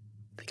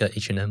 They got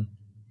H&M.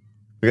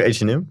 We got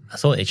H&M? I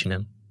saw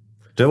H&M.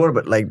 Do what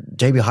about like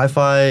JB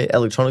Hi-Fi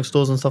electronic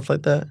stores and stuff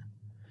like that?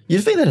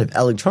 You'd think they'd have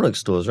electronic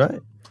stores, right?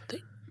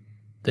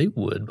 They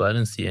would, but I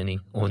didn't see any,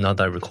 or not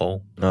that I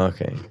recall.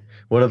 Okay.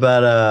 What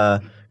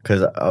about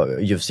because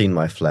you've seen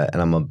my flat,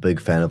 and I'm a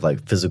big fan of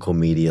like physical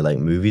media, like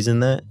movies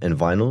and that, and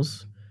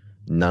vinyls.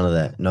 None of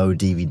that. No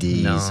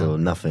DVDs or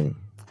nothing.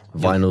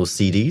 Vinyl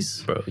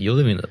CDs. Bro, you're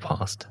living in the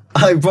past.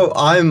 I'm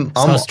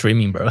not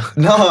streaming, bro.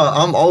 No,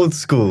 I'm old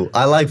school.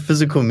 I like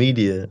physical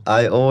media.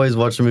 I always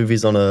watch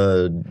movies on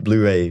a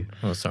Blu-ray.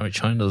 Oh, sorry,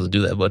 China doesn't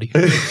do that, buddy.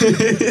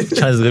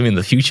 China's living in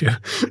the future.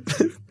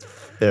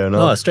 Fair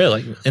enough. No, straight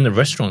like in the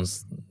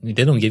restaurants,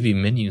 they don't give you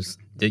menus.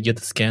 You have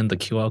to scan the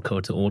QR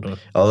code to order.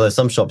 Although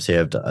some shops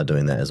here are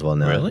doing that as well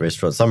now. Really?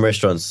 Some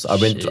restaurants. I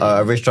went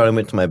a restaurant I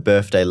went to my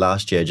birthday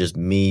last year. Just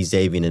me,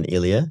 Xavier, and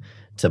Ilya.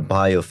 To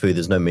buy your food,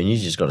 there's no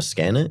menus. You just got to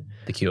scan it.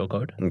 The QR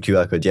code. And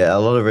QR code. Yeah, a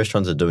lot of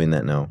restaurants are doing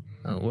that now.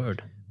 Oh,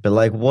 word. But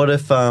like, what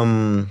if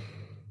Didn't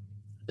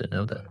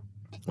know that.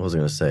 What was I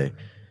gonna say?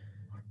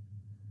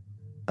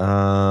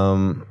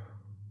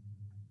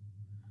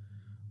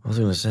 What was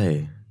I going to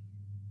say?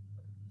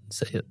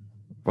 Say it.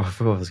 Oh, I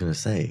forgot what I was going to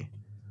say.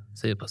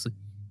 Say it, pussy.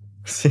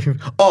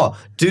 Oh,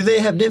 do they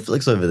have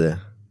Netflix over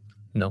there?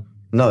 No.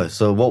 No.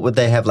 So what would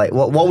they have? Like,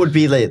 what would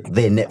be their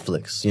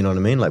Netflix? You know what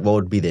I mean? Like, what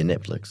would be their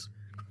Netflix?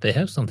 They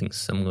have something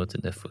similar to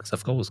Netflix. I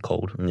forgot what it's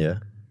called. Yeah.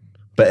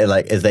 But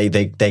like, is they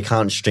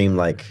can't stream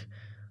like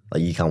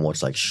you can't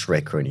watch like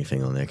Shrek or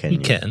anything on there, can you?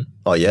 You can.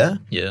 Oh yeah.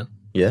 Yeah.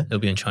 Yeah. It'll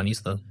be in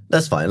Chinese though.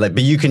 That's fine. Like,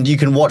 but you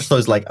can watch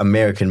those like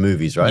American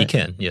movies, right? You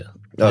can. Yeah.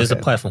 There's a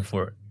Okay. platform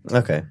for it.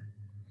 Okay.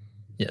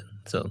 Yeah.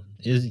 So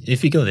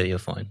if you go there, you're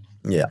fine.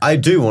 Yeah, I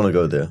do want to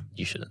go there.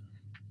 You shouldn't.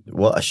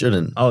 Well, I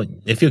shouldn't. Oh,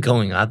 if you're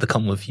going, I have to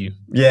come with you.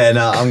 Yeah,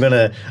 no, I'm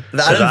gonna.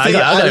 I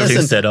got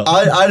everything set up.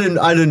 I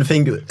didn't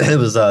think it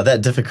was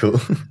that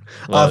difficult. I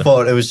Well,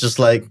 thought it was just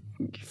like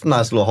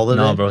nice little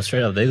holiday. No, bro,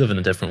 straight up, they live in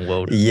a different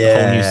world. Yeah,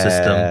 A whole new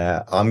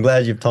system. I'm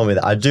glad you've told me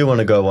that. I do want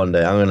to go one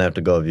day. I'm gonna have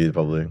to go with you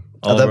probably.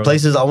 Oh, Are there bro.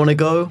 places I want to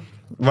go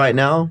right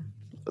now?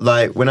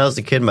 Like when I was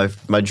a kid,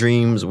 my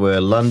dreams were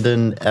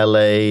London,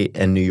 LA,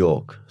 and New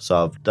York.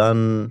 So I've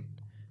done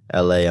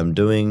LA. I'm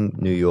doing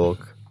New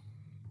York.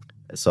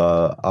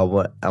 So I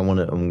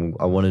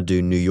want to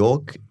do New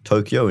York,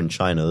 Tokyo, and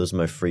China. Those are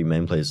my three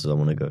main places I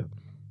want to go.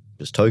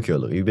 Just Tokyo.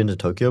 Look, you've been to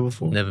Tokyo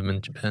before? Never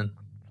been to Japan.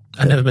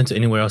 I've never been to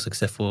anywhere else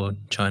except for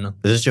China.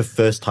 Is this your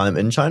first time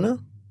in China?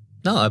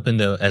 No, I've been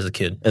there as a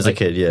kid. As a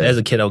kid, yeah. As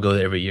a kid, I'll go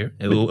there every year.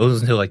 It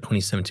was until like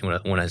 2017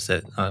 when I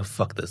said,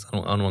 "Fuck this! I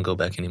don't want to go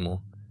back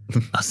anymore.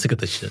 I'm sick of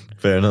this shit."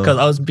 Fair enough.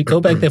 Because go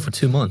back there for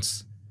 2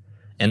 months,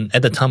 and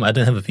at the time I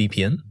didn't have a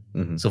VPN,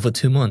 Mhm. so for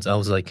 2 months I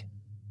was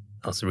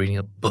reading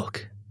a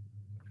book,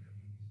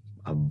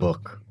 A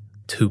book.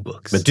 2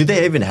 books. But do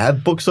they even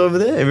have books over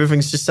there?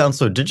 Everything just sounds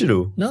so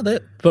digital. No,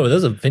 bro,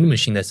 there's a vending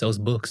machine that sells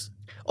books.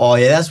 Oh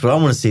yeah, that's what I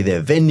want to see there.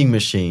 Vending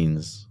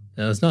machines.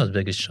 It's not as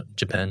big as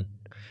Japan.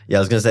 Yeah, I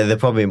was gonna say they're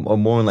probably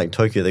more in like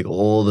Tokyo. They got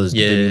all those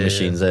vending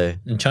machines there.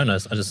 In China,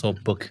 I just saw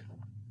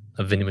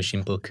a vending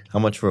machine book. How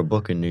much for a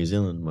book in New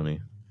Zealand money?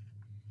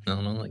 I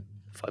don't know, like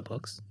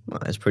 $5. Oh,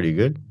 that's pretty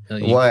good.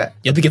 You Why?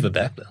 have to give it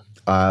back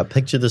though.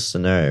 Picture this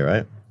scenario,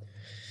 right?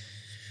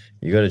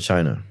 You go to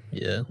China.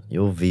 Yeah.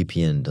 Your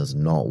VPN does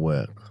not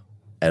work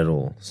at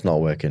all. It's not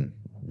working.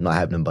 Not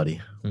happening,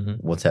 buddy. Mm-hmm.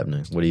 What's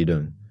happening? What are you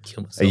doing?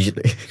 Kill Are myself. you?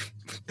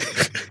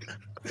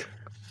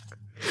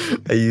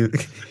 Are you?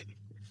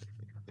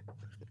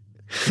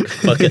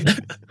 Fuck it.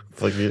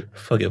 Fuck it.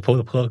 Fuck it. Pull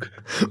the plug.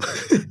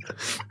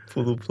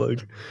 Pull the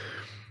plug.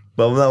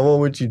 But now, what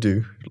would you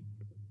do?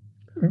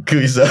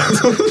 Kill yourself.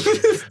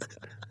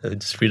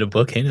 Just read a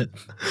book, ain't it?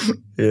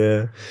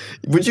 Yeah.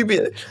 Would you be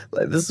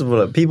like? This is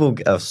what people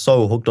are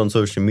so hooked on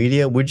social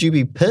media. Would you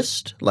be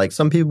pissed? Like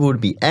some people would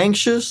be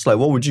anxious. Like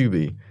what would you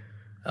be?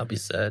 I'll be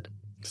sad.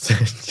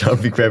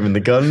 I'd be grabbing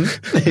the gun.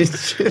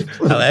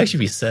 I'll actually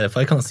be sad if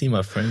I can't see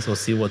my friends or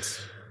see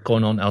what's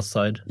going on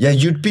outside. Yeah,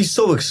 you'd be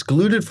so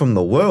excluded from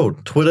the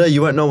world. Twitter,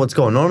 you won't know what's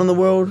going on in the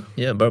world.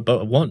 Yeah,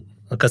 but one,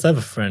 because I have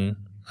a friend.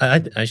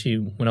 I actually,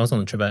 when I was on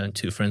the trip, I had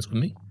 2 friends with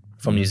me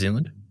from New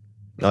Zealand.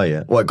 Oh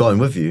yeah, what going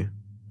with you?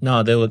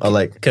 No, they were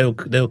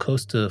they were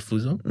close to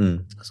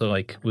Fuzhou, so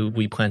like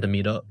we planned to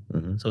meet up.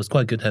 Mm-hmm. So it's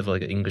quite good to have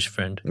like an English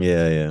friend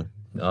Yeah.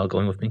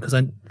 going with me because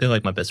they're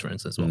like my best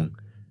friends as well.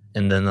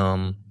 And then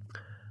I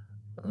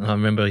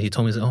remember he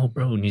told me, "Oh,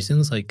 bro, New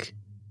Zealand's like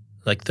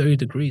 30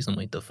 degrees." I'm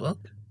like, "The fuck?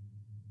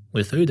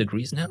 We're 30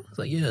 degrees now?" It's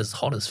like, "Yeah, it's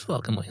hot as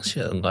fuck." I'm like,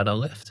 "Shit, I'm glad I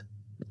left."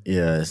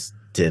 Yeah, it's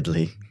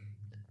deadly.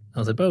 I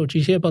was like, "Bro, did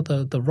you hear about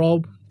the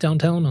rob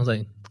downtown?" I was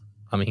like,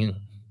 I mean,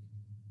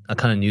 I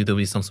kind of knew there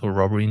would be some sort of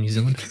robbery in New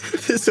Zealand.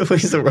 There's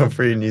always a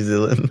robbery in New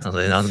Zealand. I was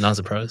like, not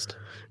surprised.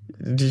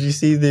 Did you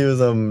see there was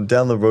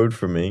down the road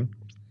from me?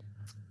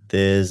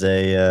 There's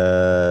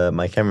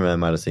my cameraman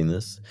might have seen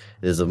this.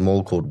 There's a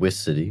mall called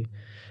West City,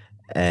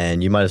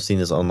 and you might have seen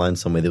this online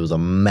somewhere. There was a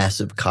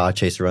massive car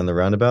chase around the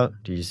roundabout.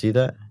 Did you see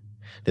that?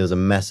 There was a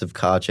massive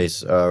car chase.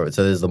 So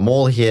there's the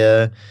mall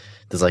here.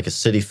 There's like a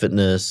City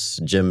Fitness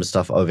gym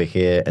stuff over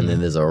here, and then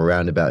there's a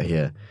roundabout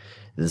here.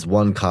 There's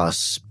one car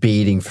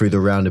speeding through the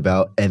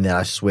roundabout, and then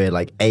I swear,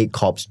 like 8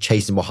 cops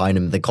chasing behind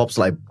him. The cops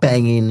like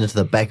banging into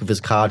the back of his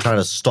car, trying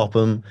to stop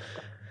him.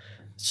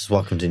 It's just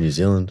welcome to New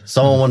Zealand. If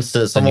someone wants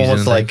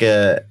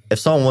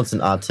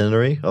an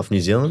itinerary of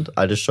New Zealand,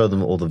 I just show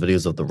them all the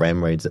videos of the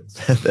ram raids.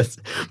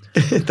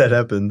 That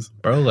happens.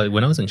 Bro, like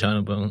when I was in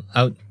China, bro,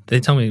 they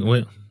tell me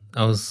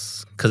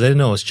because they didn't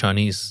know I was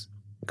Chinese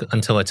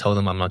until I told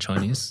them I'm not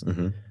Chinese.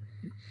 Mm-hmm.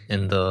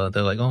 And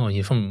they're like, "Oh, where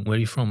are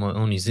you from?"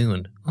 "Oh, New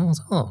Zealand." I was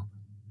like, "Oh,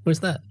 where's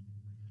that?"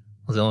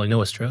 I was like, "Oh, you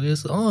know Australia?"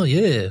 So, "Oh,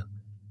 yeah.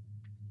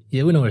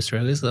 Yeah, we know where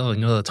Australia is." "Oh, you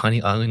know the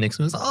tiny island next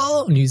to us?"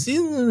 "Oh, New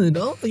Zealand.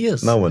 Oh,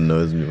 yes." No one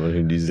knows me what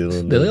New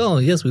Zealand They're is. like, "Oh,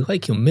 yes, we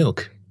like your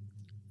milk."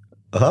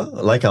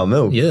 Like our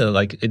milk. Yeah,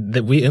 like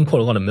we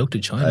import a lot of milk to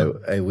China.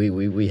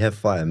 We have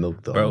fire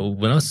milk though. Bro,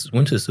 when I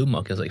went to the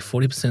supermarket, it's like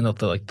 40% of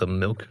the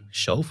milk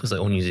shelf is like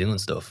all New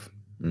Zealand stuff.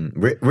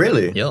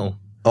 Really? Yo.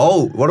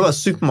 Oh, what about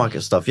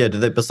supermarket stuff? Yeah,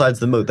 besides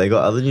the milk, they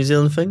got other New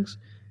Zealand things?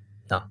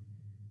 Nah.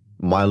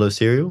 Milo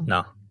cereal?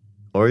 Nah.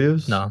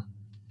 Oreos? Nah.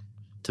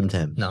 Tim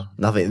Tam? No.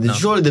 Nothing. No.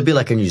 Surely there'd be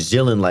like a New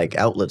Zealand like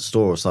outlet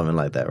store or something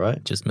like that,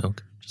 right? Just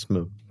milk. Just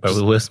milk.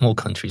 Bro, we're small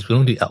countries. We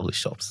don't do outlet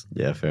shops.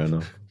 Yeah, fair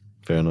enough.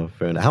 Fair enough.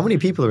 How many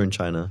people are in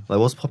China? Like,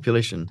 what's the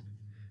population?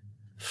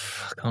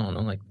 I don't know,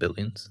 like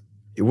billions.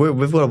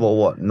 We've got about,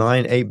 what,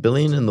 8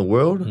 billion in the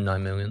world?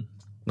 9 million.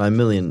 9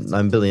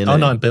 billion. Oh, eh?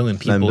 9 billion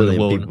people 9 in billion the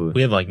world. people.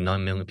 We have like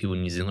 9 million people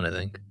in New Zealand, I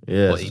think.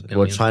 Yeah. Or 8 Well,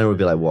 million. China would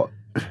be like, what?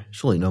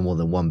 Surely no more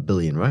than 1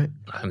 billion, right?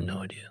 I have no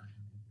idea.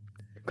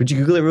 Could you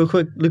Google it real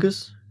quick,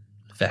 Lucas?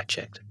 Fact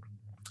checked.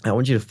 I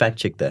want you to fact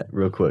check that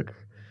real quick.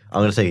 I'm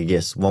going to take a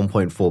guess.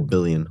 1.4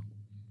 billion.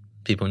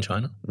 People in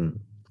China? Mm.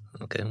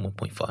 Okay,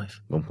 1.5. 1.5.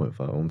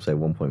 I'm going to say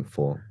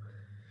 1.4.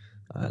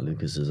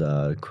 Lucas is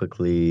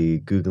quickly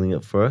Googling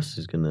it for us.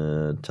 He's going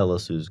to tell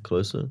us who's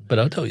closer. But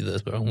I'll tell you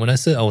this, bro. When I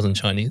said I wasn't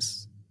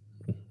Chinese,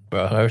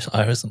 bro,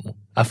 I heard some.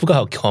 I forgot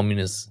how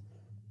communist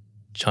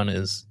China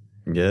is.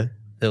 Yeah?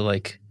 They're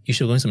like, you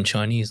should learn some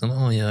Chinese. I'm like,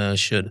 oh, yeah, I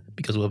should.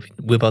 Because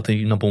we're about to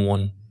be number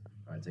one.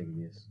 All right, take a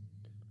guess.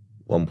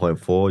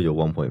 1.4, you're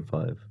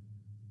 1.5.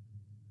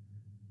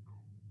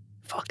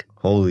 Fuck.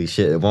 Holy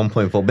shit,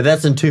 1.4. But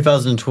that's in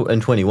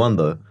 2021,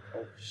 though.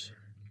 Oh, shit.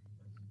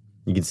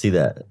 You can see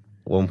that.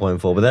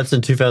 1.4. But that's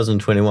in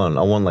 2021.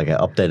 I want like an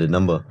updated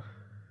number.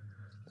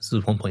 This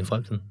is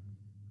 1.5 then.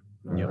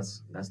 No, Yeah.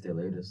 that's their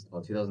latest.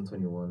 Oh,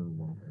 2021,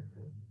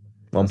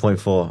 1.4.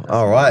 1.4.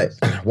 All right.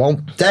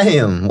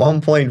 Damn.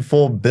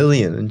 1.4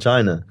 billion in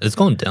China. It's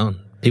gone down.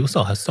 People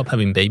stop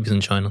having babies in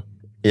China.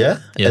 Yeah?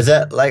 Yeah. Is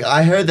that like,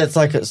 I heard that's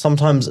like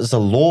sometimes it's a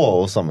law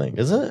or something,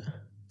 is it?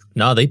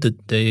 No,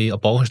 they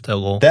abolished that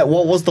law.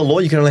 What was the law?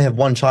 You can only have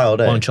one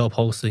child, eh? One child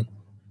policy.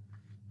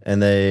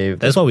 And they.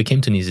 That's why we came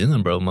to New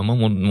Zealand, bro. My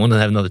mom wanted to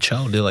have another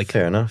child. They're like,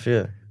 Fair enough,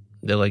 yeah.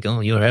 oh,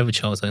 you have a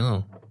child. It's like,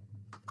 oh,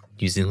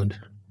 New Zealand.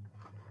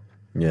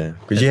 Yeah.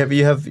 Because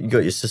you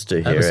got your sister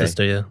here. I have a eh?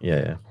 sister, yeah.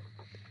 Yeah.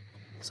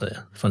 So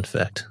yeah, fun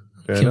fact.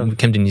 Fair We enough.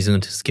 came to New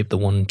Zealand to skip the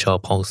one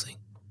child policy.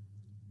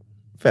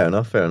 Fair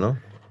enough. No,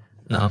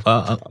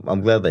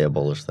 I'm glad they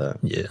abolished that.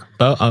 yeah.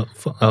 But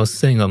I was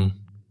saying,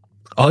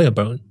 oh yeah,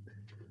 bro.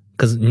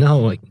 Because you know how,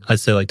 like, I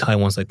say, like,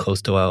 Taiwan's, like,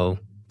 close to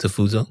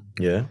Fuzhou?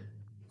 Yeah.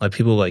 Like,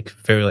 people, like,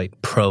 very, like,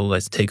 pro,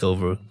 let's take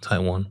over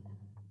Taiwan.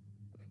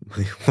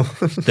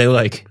 They're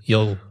like,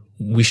 yo,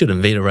 we should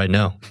invade it right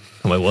now.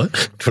 I'm like, what? Do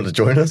you want to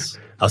join us?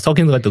 I was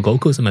talking to, like, the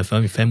locals and my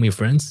family and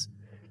friends.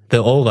 They're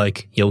all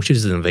like, yo, we should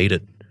just invade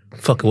it.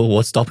 Fuck,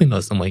 what's stopping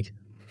us? I'm like,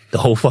 the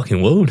whole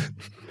fucking world.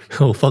 The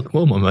whole fucking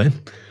world, my man.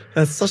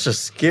 That's such a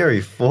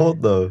scary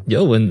thought, though.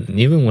 Yo,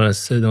 even when I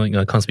said, like,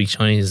 I can't speak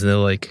Chinese, they're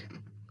like,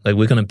 we're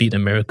going to beat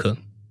America.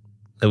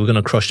 Like, we're going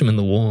to crush them in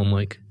the war. I'm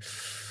like,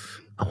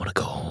 I want to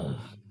go home.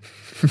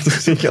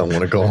 I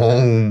want to go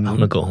home. I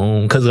want to go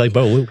home. Because, like,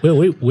 bro,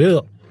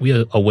 we're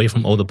away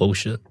from all the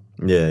bullshit.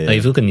 Yeah. Like,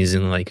 if you look at New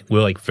Zealand, like,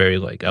 we're, like, very,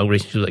 like, our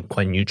relationship is, like,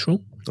 quite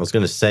neutral. I was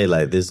going to say,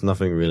 like, there's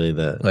nothing really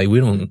that. Like,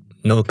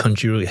 no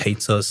country really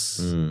hates us.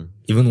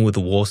 Even with the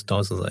war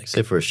stars, it's like,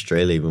 Except for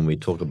Australia, when we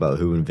talk about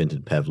who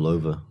invented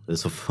Pavlova.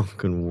 There's a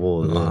fucking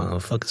war there.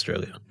 fuck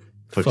Australia.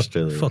 Fuck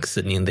Australia. Fuck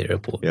Sydney in the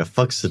airport. Yeah,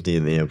 fuck Sydney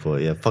in the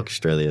airport. Yeah, fuck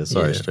Australia.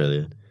 Sorry, Yeah.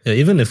 Australia. Yeah,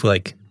 even if,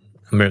 like,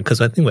 America,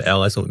 because I think we're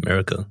allies of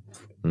America.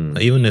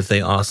 Like, even if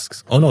they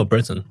ask,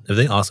 Britain, if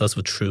they ask us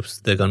for troops,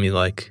 they're going to be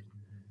like,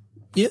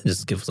 yeah,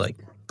 just give us, like,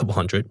 a couple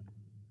hundred.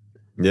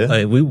 Yeah?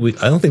 Like,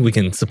 I don't think we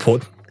can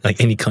support, like,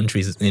 any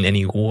countries in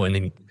any war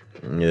in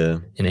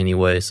any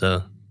way,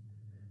 so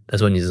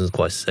that's why New Zealand's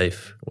quite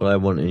safe. What I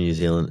want in New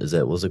Zealand is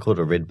what's it called?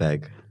 A red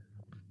bag.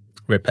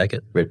 Red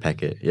packet. Red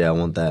packet. Yeah, I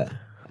want that.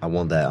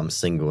 I'm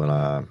single and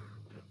I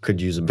could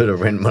use a bit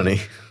of rent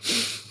money.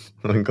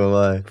 I'm not gonna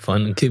lie.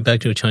 Fun. Get back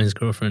to your Chinese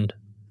girlfriend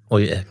or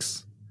your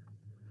ex.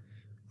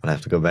 I'd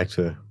have to go back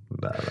to her.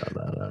 No,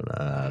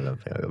 I don't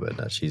think I'll go back.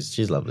 No,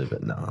 she's lovely,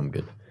 but no, I'm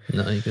good.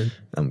 No, you good?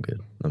 I'm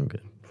good.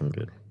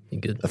 You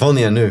good? If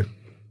only I knew.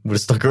 Would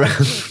have stuck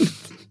around.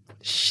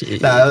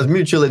 Shit. Nah, it was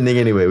mutual ending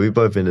anyway. We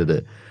both ended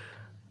it.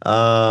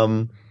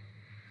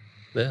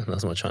 Yeah,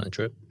 that's my China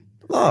trip.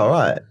 All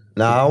right.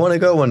 Now I want to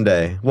go one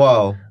day.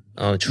 Well,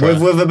 I'll try.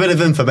 with a bit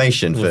of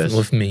information first.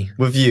 With me.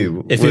 With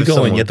you. If with you're going,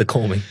 someone. you have to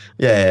call me.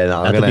 Yeah,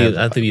 no, I'm gonna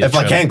have to be a if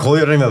I travel- can't call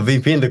you, I don't even have a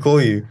VPN to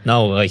call you.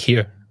 No, like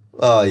here.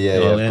 Oh yeah,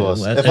 Well, of yeah, course.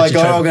 well, If that's I a go,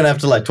 travel- I'm gonna have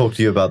to like talk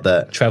to you about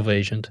that Travel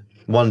agent.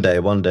 one day.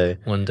 One day.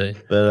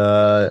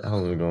 But how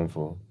long are we going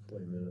for?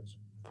 40 minutes.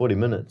 40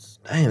 minutes.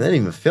 Damn, that didn't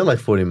even feel like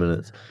 40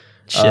 minutes.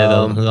 Shit,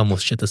 I got more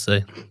shit to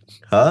say.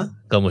 Huh?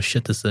 Got more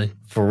shit to say.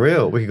 For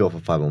real? We could go for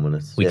 5 more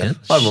minutes. We can?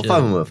 Five more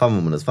Shit. 5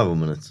 more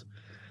minutes.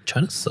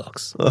 China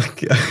sucks.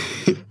 Okay.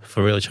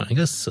 For real, China, you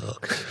guys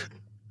suck.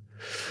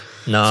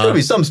 There's Nah, gotta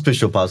be some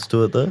special parts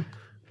to it though.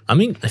 I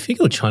mean, if you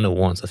go China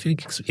once, I feel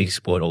like you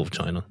explored all of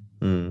China.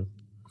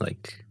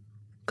 Like,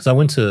 because I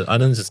went to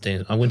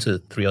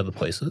 3 other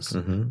places.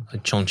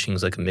 Like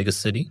Chongqing's like a mega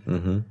city.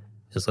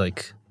 It's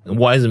like,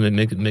 why is it a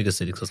mega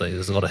city? Because like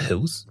there's a lot of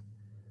hills.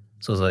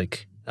 So it's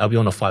like, I'll be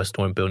on a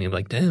 5-story building. I'm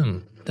like,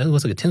 damn, that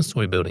was like a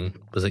 10-story building.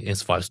 But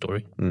it's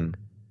 5-story.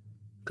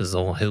 Because it's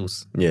all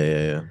hills.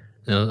 Yeah.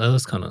 You know, it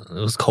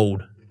was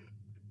cold.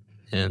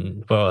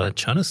 And, bro,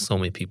 China's so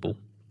many people.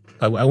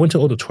 I went to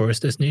all the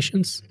tourist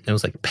destinations, and it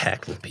was like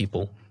packed with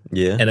people.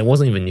 Yeah. And it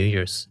wasn't even New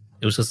Year's.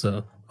 It was just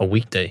a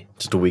weekday.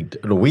 Just a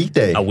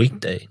weekday. A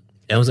weekday.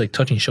 And I was like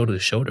touching shoulder to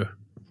shoulder,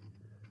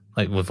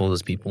 like with all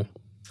those people.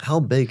 How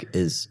big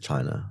is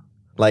China?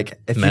 Like,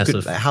 if Massive.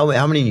 you could,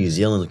 how many New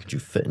Zealanders could you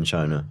fit in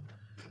China?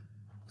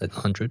 Like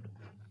 100.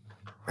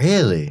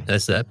 Really?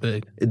 That's that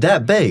big.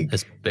 That big?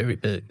 That's very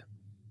big.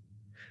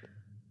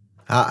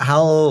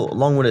 How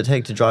long would it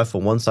take to drive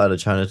from one side of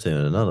China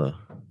to another?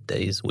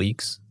 Days,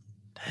 weeks.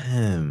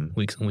 Damn.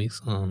 Weeks and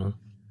weeks. I don't know.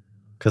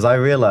 Because I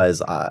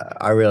realize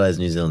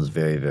New Zealand's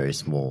very, very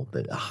small.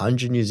 But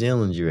 100 New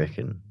Zealand, you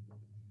reckon?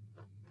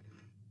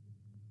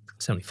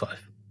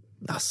 75.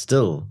 That's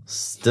still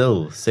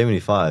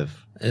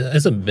 75.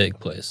 It's a big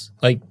place.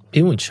 Like,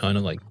 people in China,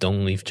 like,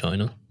 don't leave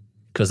China.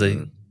 Because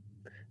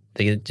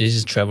they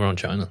just travel around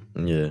China.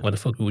 Yeah. Why the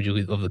fuck would you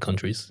leave other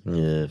countries?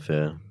 Yeah,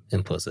 fair.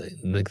 And plus,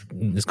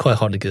 it's quite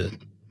hard to get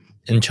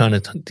in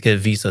China to get a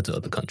visa to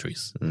other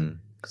countries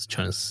because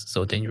China's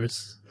so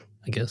dangerous,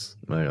 I guess.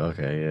 Right,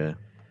 okay, yeah.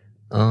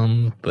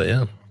 But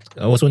yeah,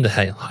 I also went to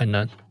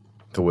Hainan.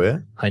 To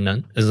where?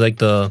 Hainan is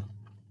like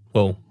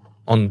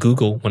on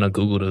Google, when I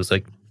googled it, was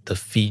like the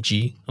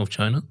Fiji of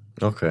China,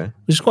 Okay.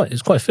 which is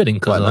it's quite fitting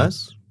because Quite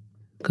nice.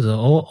 Because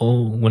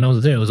when I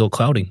was there, it was all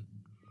cloudy.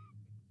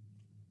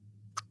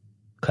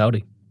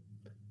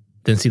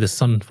 Didn't see the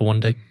sun for one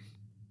day.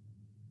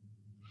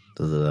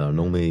 Does it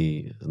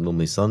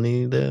normally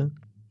sunny there?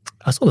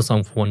 I saw the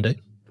sun for one day.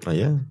 Oh,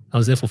 yeah. I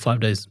was there for 5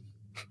 days.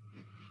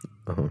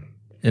 Uh-huh.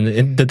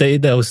 And the day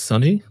that was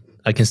sunny,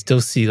 I can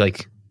still see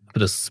like a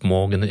bit of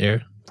smog in the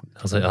air.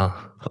 I was like,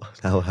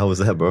 How was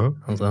that, bro?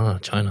 I was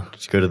like, China.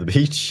 Did you go to the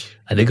beach?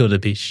 I did go to the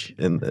beach.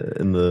 In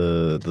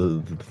the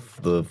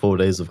 4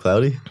 days of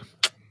cloudy?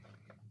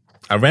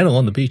 I ran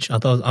along the beach. I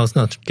thought I was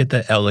going to get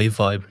that LA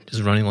vibe,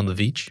 just running on the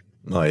beach.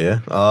 Oh, yeah?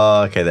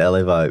 Oh, okay, the LA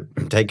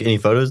vibe. Take any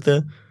photos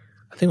there?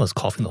 I think I was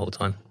coughing the whole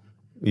time.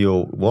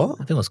 You're what?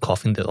 I think I was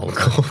coughing the whole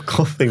time.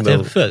 Coughing I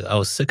though. feel like I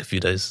was sick a few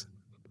days.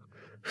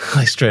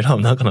 Like straight up,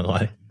 I'm not going to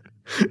lie.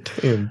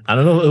 Damn. I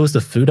don't know if it was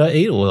the food I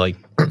ate or like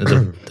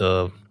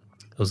it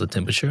was the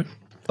temperature.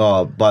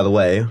 Oh, by the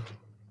way,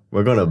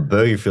 we're going to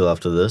Burger Field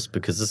after this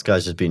because this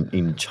guy's just been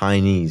eating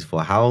Chinese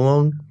for how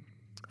long?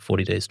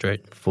 40 days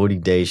straight. 40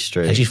 days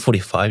straight. Actually,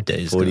 45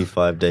 days.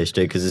 45 days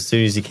straight because as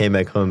soon as he came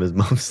back home, his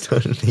mom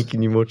started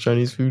making you more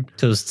Chinese food.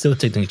 So it was still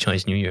technically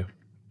Chinese New Year.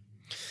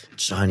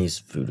 Chinese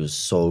food was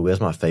so good.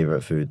 That's my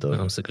favorite food, though.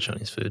 I'm sick of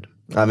Chinese food.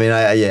 I mean,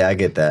 I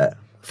get that.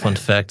 Fun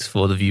fact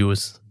for the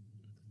viewers.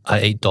 I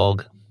ate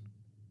dog.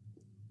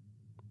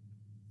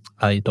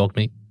 I ate dog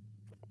meat.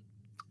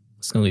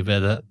 It's going to leave it at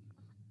that.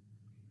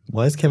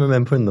 Why is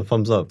cameraman putting the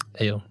thumbs up?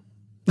 Ayo.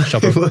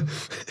 Chopper.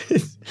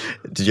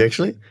 Did you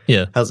actually?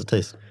 Yeah. How's it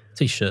taste?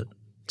 Tastes shit.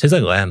 Tastes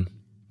like lamb,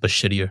 but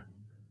shittier.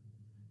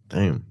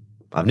 Damn.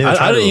 I've never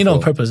tried I don't it eat it on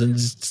before. purpose. And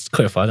just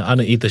clarify, I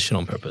don't eat this shit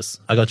on purpose.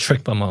 I got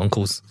tricked by my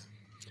uncles.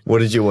 What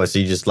did you watch? So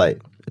you just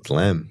like, it's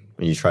lamb.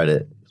 And you tried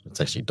it.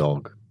 It's actually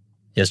dog.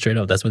 Yeah, straight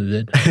up. That's what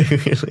they did.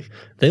 Really?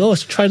 They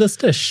always try this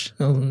dish.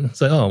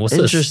 It's like, oh, what's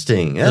this?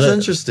 Interesting. That's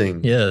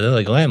interesting. Yeah, they're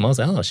like lamb. I was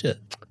like, oh, shit.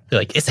 They're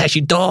like, it's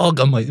actually dog.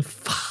 I'm like,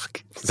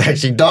 fuck. It's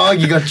actually dog.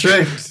 You got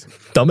tricked.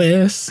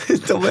 Dumbass.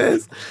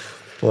 Dumbass.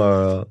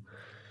 Well,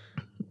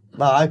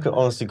 I could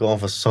honestly go on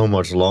for so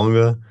much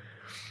longer.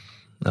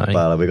 All right.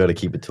 But we got to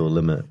keep it to a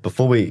limit.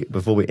 Before we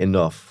end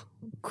off,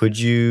 could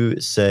you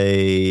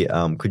say,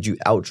 could you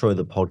outro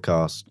the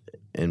podcast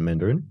in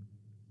Mandarin?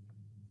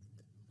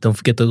 Don't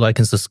forget to like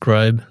and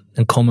subscribe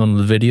and comment on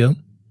the video.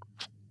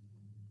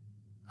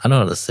 I don't know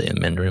how to say it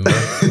in Mandarin, bro.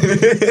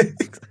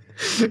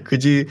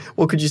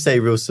 What could you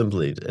say real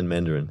simply in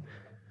Mandarin?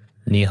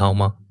 Ni hao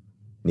ma.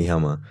 Ni hao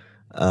ma.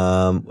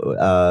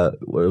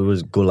 What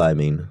does gulai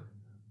mean?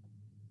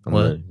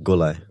 What?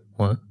 Gulai.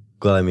 What?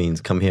 Gulai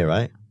means come here,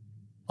 right?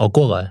 Oh,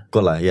 过来.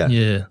 Gulai, yeah.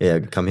 Yeah. Yeah,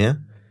 come here.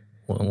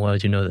 Why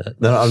did you know that?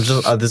 No, I'm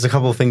just, there's a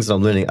couple of things that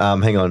I'm learning.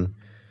 Hang on.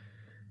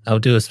 I'll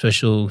do a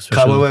special.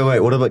 Wait.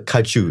 What about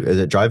kaichu? Is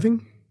it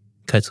driving?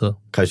 开车.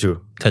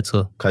 Kaichu. 开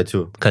车.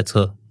 Kaichu. 开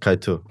车.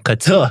 Kaitu. 开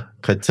车.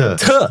 Kaitu.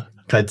 车.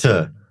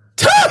 Kaitu.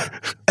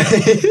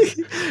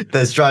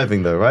 That's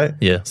driving though, right?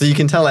 Yeah. So you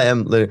can tell I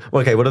am learning.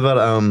 Okay, what about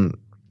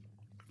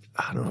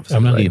I don't know if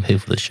I'm not right. getting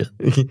paid for this shit.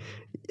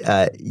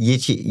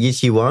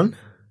 Yichi Wan?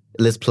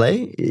 Let's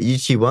play.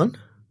 Yichi Wan?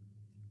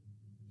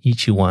 一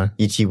起玩.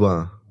 Yichi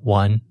Wan.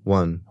 玩.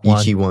 One. Wan.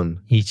 Yichi Wan.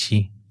 一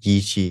起.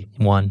 Yichi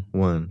玩.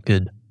 Wan.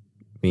 Good.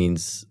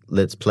 Means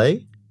let's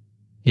play?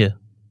 Yeah.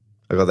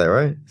 I got that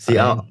right? See,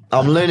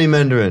 I'm learning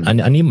Mandarin.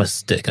 I need my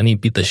stick. I need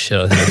to beat the shit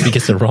out of him if he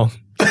gets it wrong.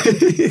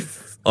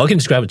 Or I can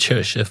just grab a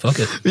chair. Shit, fuck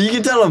it. But you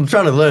can tell I'm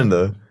trying to learn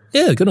though.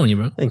 Yeah, good on you,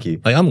 bro. Thank you.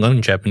 Like, I'm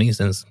learning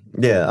Japanese and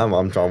Yeah,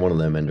 I'm trying. I want to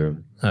learn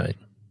Mandarin. all right.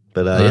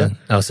 But yeah.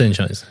 I'll say in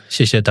Chinese.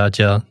 谢谢大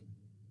家。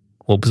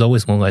我不知道为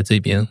什么来这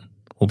边，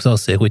我不知道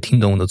谁会听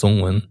懂我的中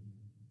文，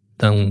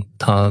但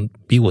他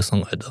逼我上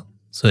来的，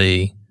所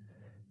以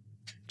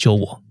救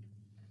我。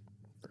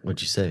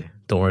 What'd you say?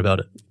 Don't worry about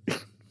it.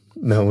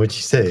 No, what'd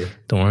you say?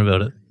 Don't worry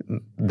about it.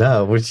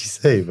 No, what'd you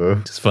say, bro?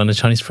 Just find a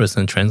Chinese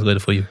person and translate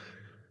it for you.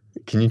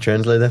 Can you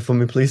translate that for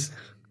me, please?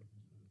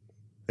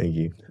 Thank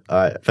you. All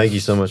right. Thank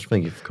you so much.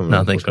 Thank you for coming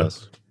on the Thanks, bro.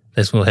 podcast.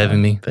 Thanks for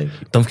having me. Thank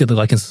you. Don't forget to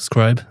like and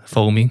subscribe.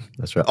 Follow me.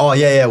 That's right. Oh,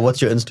 yeah.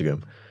 What's your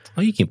Instagram?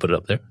 Oh, you can put it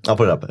up there. I'll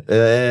put it up.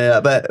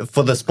 But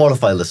for the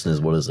Spotify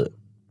listeners, what is it?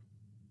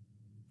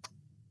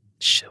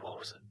 Shit, what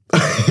was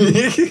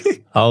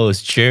it? Oh,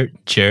 it's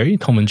Jerry,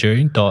 Tom and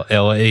Jerry,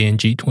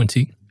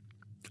 .lang20.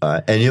 All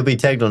right. And you'll be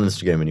tagged on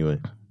Instagram anyway.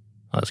 Oh,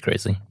 that's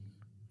crazy.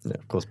 Yeah,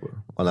 of course, bro.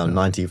 On our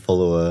 90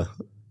 follower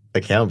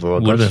account, bro.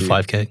 Would have been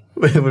 5K. It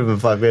would have been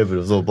 5K, but it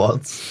was all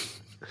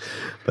bots.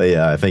 But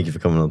yeah, thank you for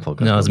coming on the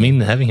podcast. No, it was mean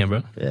having him,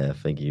 bro. Yeah,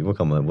 thank you. We'll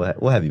come on.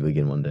 We'll have you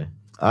again one day.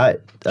 All right.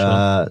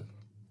 Sure.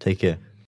 Take care.